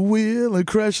at the wheel and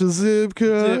crash a zip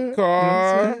car. Zip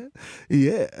car.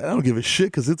 You know yeah, I don't give a shit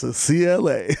because it's a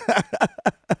CLA.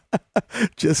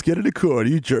 Just get in the cord,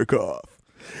 you jerk off.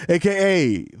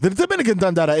 A.K.A. the Dominican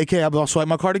Dundada, A.K.A. I'll swipe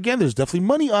my card again. There's definitely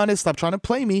money on it. Stop trying to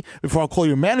play me before I call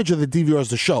your manager that DVRs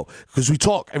the show because we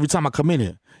talk every time I come in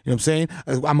here. You know what I'm saying?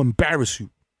 I'm embarrass you.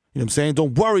 You know what I'm saying?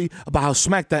 Don't worry about how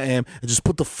smacked I am and just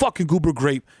put the fucking goober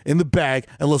grape in the bag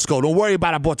and let's go. Don't worry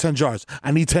about I bought 10 jars.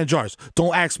 I need 10 jars.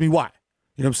 Don't ask me why.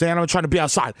 You know what I'm saying? I'm trying to be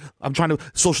outside. I'm trying to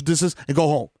social distance and go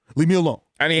home. Leave me alone.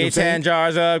 I need 10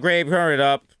 jars of grape. Hurry it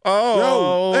up.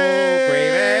 Oh,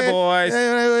 grape, boys.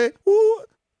 Hey. Ooh.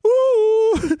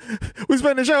 We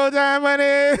spending showtime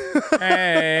money.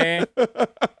 Hey.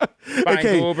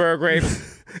 Buying goober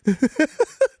grapes.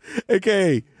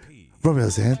 A.K.A. Romeo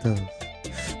Santos.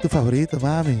 Tu favorito,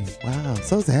 mami. Wow,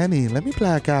 so zany. Let me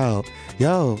black out.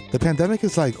 Yo, the pandemic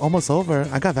is like almost over.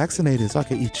 I got vaccinated so I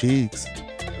can eat cheeks.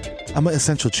 I'm an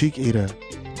essential cheek eater.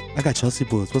 I got Chelsea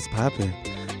boots. What's poppin'?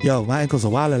 Yo, my ankles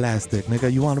are wild elastic.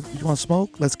 Nigga, you want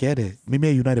smoke? Let's get it. Meet me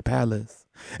at United Palace.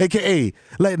 A.K.A.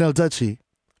 Lightning Dutchie.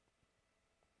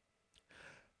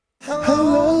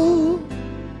 Hello.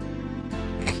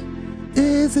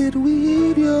 Is it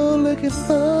weed you're looking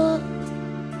for?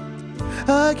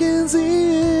 I can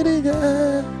see it in your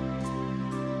eye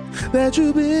that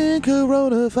you've been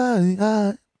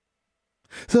coronavirus.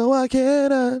 So I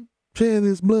cannot share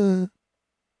this blood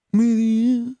with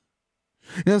you.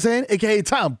 You know what I'm saying? A.K.A.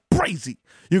 Tom Brazy.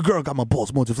 Your girl got my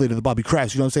balls more deflated than Bobby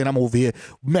Crash. You know what I'm saying? I'm over here,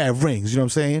 mad rings. You know what I'm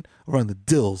saying? Around the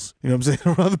dills. You know what I'm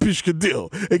saying? Around the Pishka dill.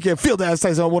 A.K.A. feel the ass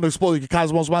tight. I want to explode your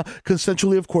cosmos smile.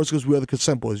 Consensually, of course, because we are the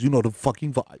consent boys. You know the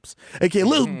fucking vibes. A.K.A.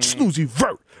 Lil Snoozy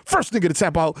Vert. First nigga to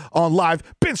tap out on live.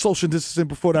 Been social distancing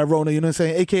before that Rona. You know what I'm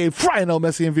saying? A.K.A. Frian El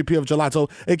Messi, MVP of Gelato.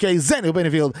 A.K.A. Zeno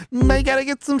Benefield. Now you gotta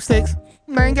get some sticks.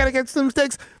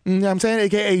 You know what I'm saying?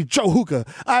 A.K.A. Joe Hookah.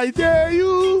 I dare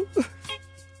you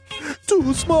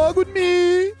to smoke with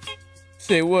me.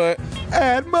 Say what?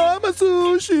 At Mama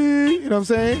Sushi. You know what I'm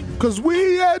saying? Because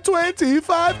we at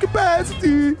 25 capacity.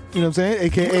 You know what I'm saying?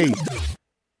 A.K.A.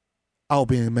 I'll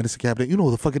be in the medicine cabinet. You know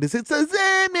what the fuck it is. It's a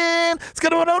Zen-Man.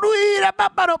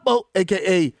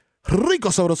 A.K.A. Rico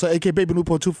Sotosa, A.K.A. Baby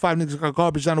Newport 25 niggas got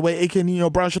garbage down the way. A.K.A. Nino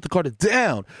Brown shut the car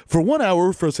down for 1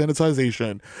 hour for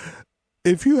sanitization.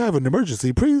 If you have an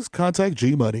emergency, please contact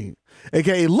G Money.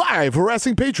 A.K.A. live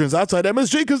harassing patrons outside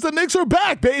MSG because the Knicks are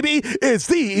back, baby. It's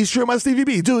the Eastern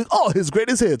STVB doing all his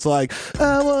greatest hits like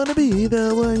I wanna be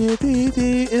the one your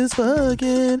TT is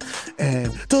fucking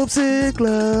and Dope Sick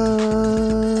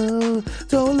Love.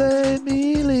 Don't let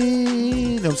me lean.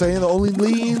 You know what I'm saying? The only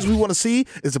leans we want to see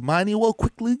is Emmanuel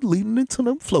quickly leaning into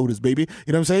them floaters, baby.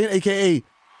 You know what I'm saying? A.K.A.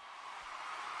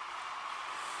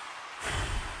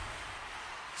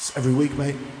 every week,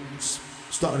 mate,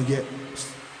 starting to get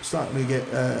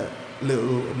a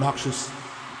little obnoxious,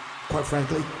 quite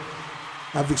frankly.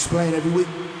 I've explained every week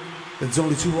that there's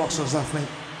only 2 rock stars left, mate.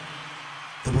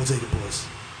 The Bodega Boys,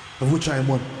 of which I am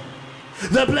one.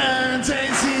 The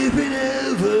plantain sleeping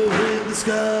over in the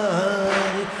sky.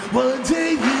 One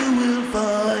day you will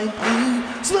find me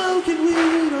smoking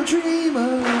weed or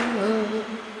dreamer,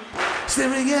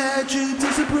 staring at you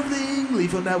disapprovingly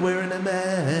for not wearing a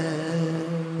mask.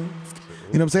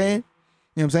 You know what I'm saying?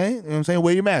 You know what I'm saying? You know what I'm saying?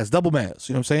 Wear your mask, double mask.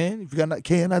 You know what I'm saying? If you got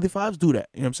KN95s, do that.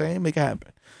 You know what I'm saying? Make it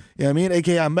happen. You know what I mean?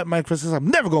 AKA I met Mike Francis. I'm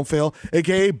never going to fail.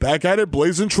 AKA back at it,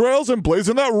 blazing trails and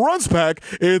blazing that runs pack.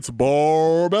 It's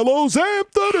Barbelos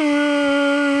Anthony.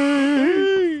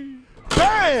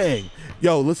 Bang!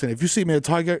 Yo, listen, if you see me at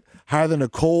Target higher than a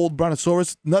cold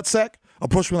brontosaurus nutsack,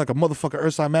 approach me like a motherfucking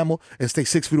earthside mammal and stay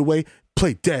 6 feet away.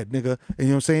 Play dead, nigga. And you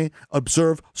know what I'm saying?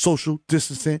 Observe social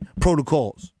distancing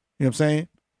protocols. You know what I'm saying?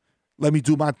 Let me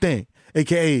do my thing.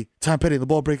 AKA Tom Petty and the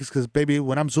Ball Breakers, because, baby,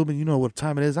 when I'm zooming, you know what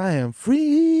time it is. I am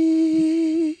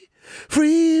free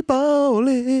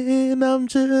balling. I'm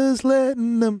just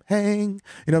letting them hang.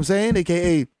 You know what I'm saying?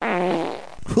 AKA...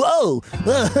 Whoa!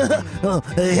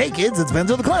 Hey kids, it's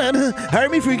Benzo the Clown. Hire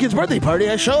me for your kid's birthday party.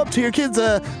 I show up to your kid's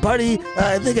party.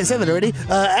 I think I said that already.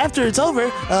 After it's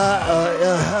over,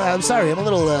 I'm sorry, I'm a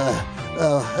little.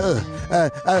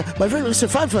 My friend Mr.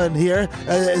 Fun here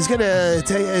is gonna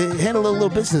handle a little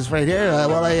business right here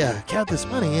while I count this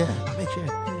money. Make sure.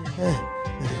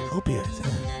 Hope you.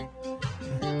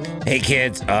 Hey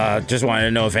kids, just wanted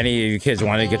to know if any of you kids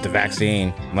wanted to get the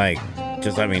vaccine. Like,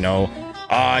 just let me know.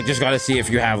 I just gotta see if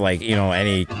you have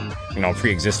any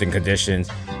pre-existing conditions.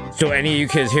 So any of you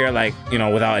kids here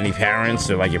without any parents,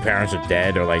 or your parents are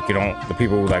dead, or the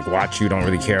people who watch you don't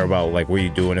really care about what you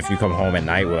doing if you come home at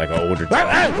night with an older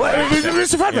child.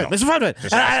 Mr. Fudman,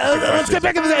 let's get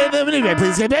back in the minivan,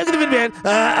 please. Get back in the minivan.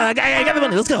 I got the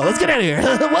money. Let's go. Let's get out of here.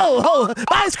 Whoa.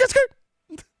 Bye, skirt.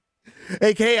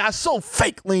 AKA I so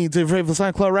fake lean to Favorite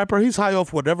Santa Claus rapper. He's high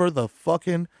off whatever the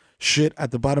fucking shit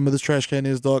at the bottom of this trash can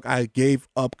is, dog. I gave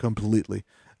up completely.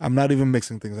 I'm not even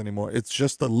mixing things anymore. It's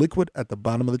just the liquid at the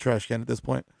bottom of the trash can at this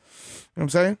point. You know what I'm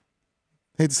saying?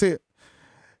 Hate to see it.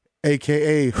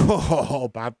 AKA,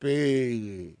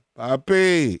 papi.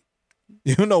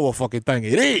 You know what fucking thing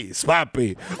it is,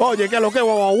 papi. Oye, que lo que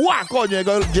guau, coño,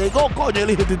 llegó, coño, el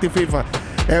hijo de Titi FIFA.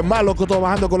 Es malo que estoy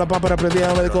bajando con la pámpara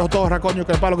prendida, me dijo torra, coño,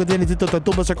 que el palo que tiene Tito te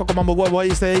tumba, se coco mambo huevo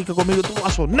ahí, se dedica conmigo, tú vas a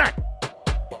sonar.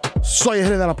 Soy el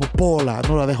rey de la popola,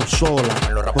 no la dejo sola.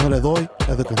 Cuando le doy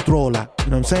controla. You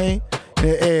know what I'm saying?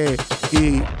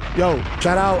 Y yo,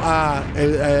 shout out a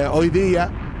hoy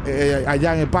día,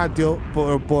 allá en el patio,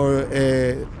 por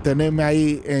tenerme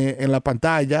ahí en la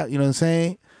pantalla, you know what I'm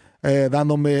saying?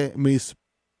 Dándome mis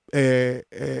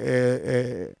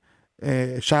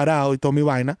shout out y toda mi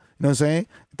vaina, you know what I'm saying?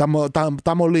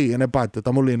 Estamos lit en el patio,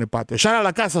 Shout out a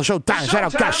la casa, Showtime, shout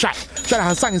out Cash Shot, shout out a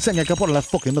Hassan Enseña que pone la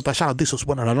fucking nota, shout out Dizos,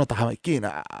 bueno, la nota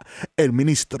jamaiquina, el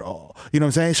ministro, you know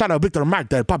what I'm saying? Shout out Víctor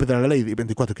Marta, el papi de la lady,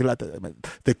 24 quilates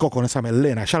de coco en esa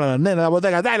melena, shout out a la nena de la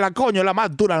bodega, dale la coño, la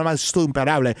más dura, la más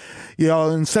imparable, you know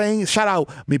what I'm saying? Shout out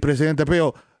mi presidente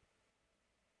Pío,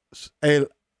 el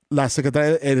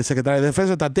secretaria de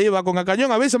Defensa está activa con el cañón,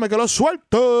 avísame que lo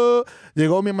suelto.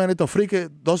 Llegó mi hermanito Friki,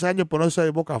 12 años, ponerse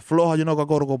de boca floja, yo no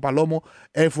cocoro con palomo.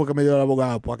 Él fue que me dio el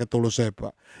abogado, para que tú lo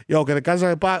sepas. Yo, que descansa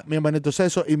de paz, mi hermanito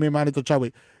Ceso y mi hermanito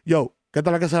Chavi. Yo, ¿qué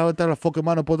tal la casa de la ventana, la fucking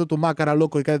mano? Ponte tu máscara,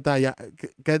 loco, y quédate allá.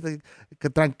 Que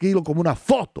tranquilo como una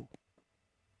foto.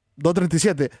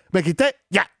 237, me quité,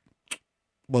 ya.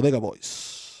 Bodega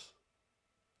Boys.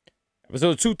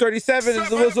 Episode 237 is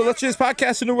the Whistle Illustrious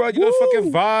podcast in the world. You know the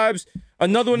fucking vibes.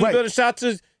 Another one in the building. Shout out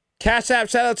to Cash App.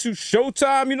 Shout out to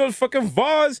Showtime. You know the fucking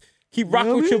vibes. Keep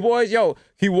rocking with your boys. Yo,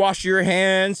 keep wash your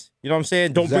hands. You know what I'm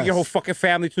saying? Don't bring your whole fucking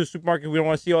family to the supermarket. We don't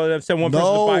want to see all of them. Send one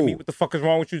person to buy meat. What the fuck is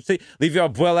wrong with you? Leave your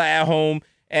abuela at home.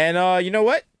 And you know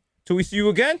what? Till we see you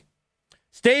again,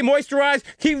 stay moisturized.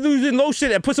 Keep losing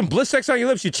lotion and put some Bliss X on your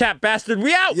lips, you chap bastard.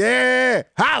 We out. Yeah.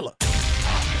 Holla.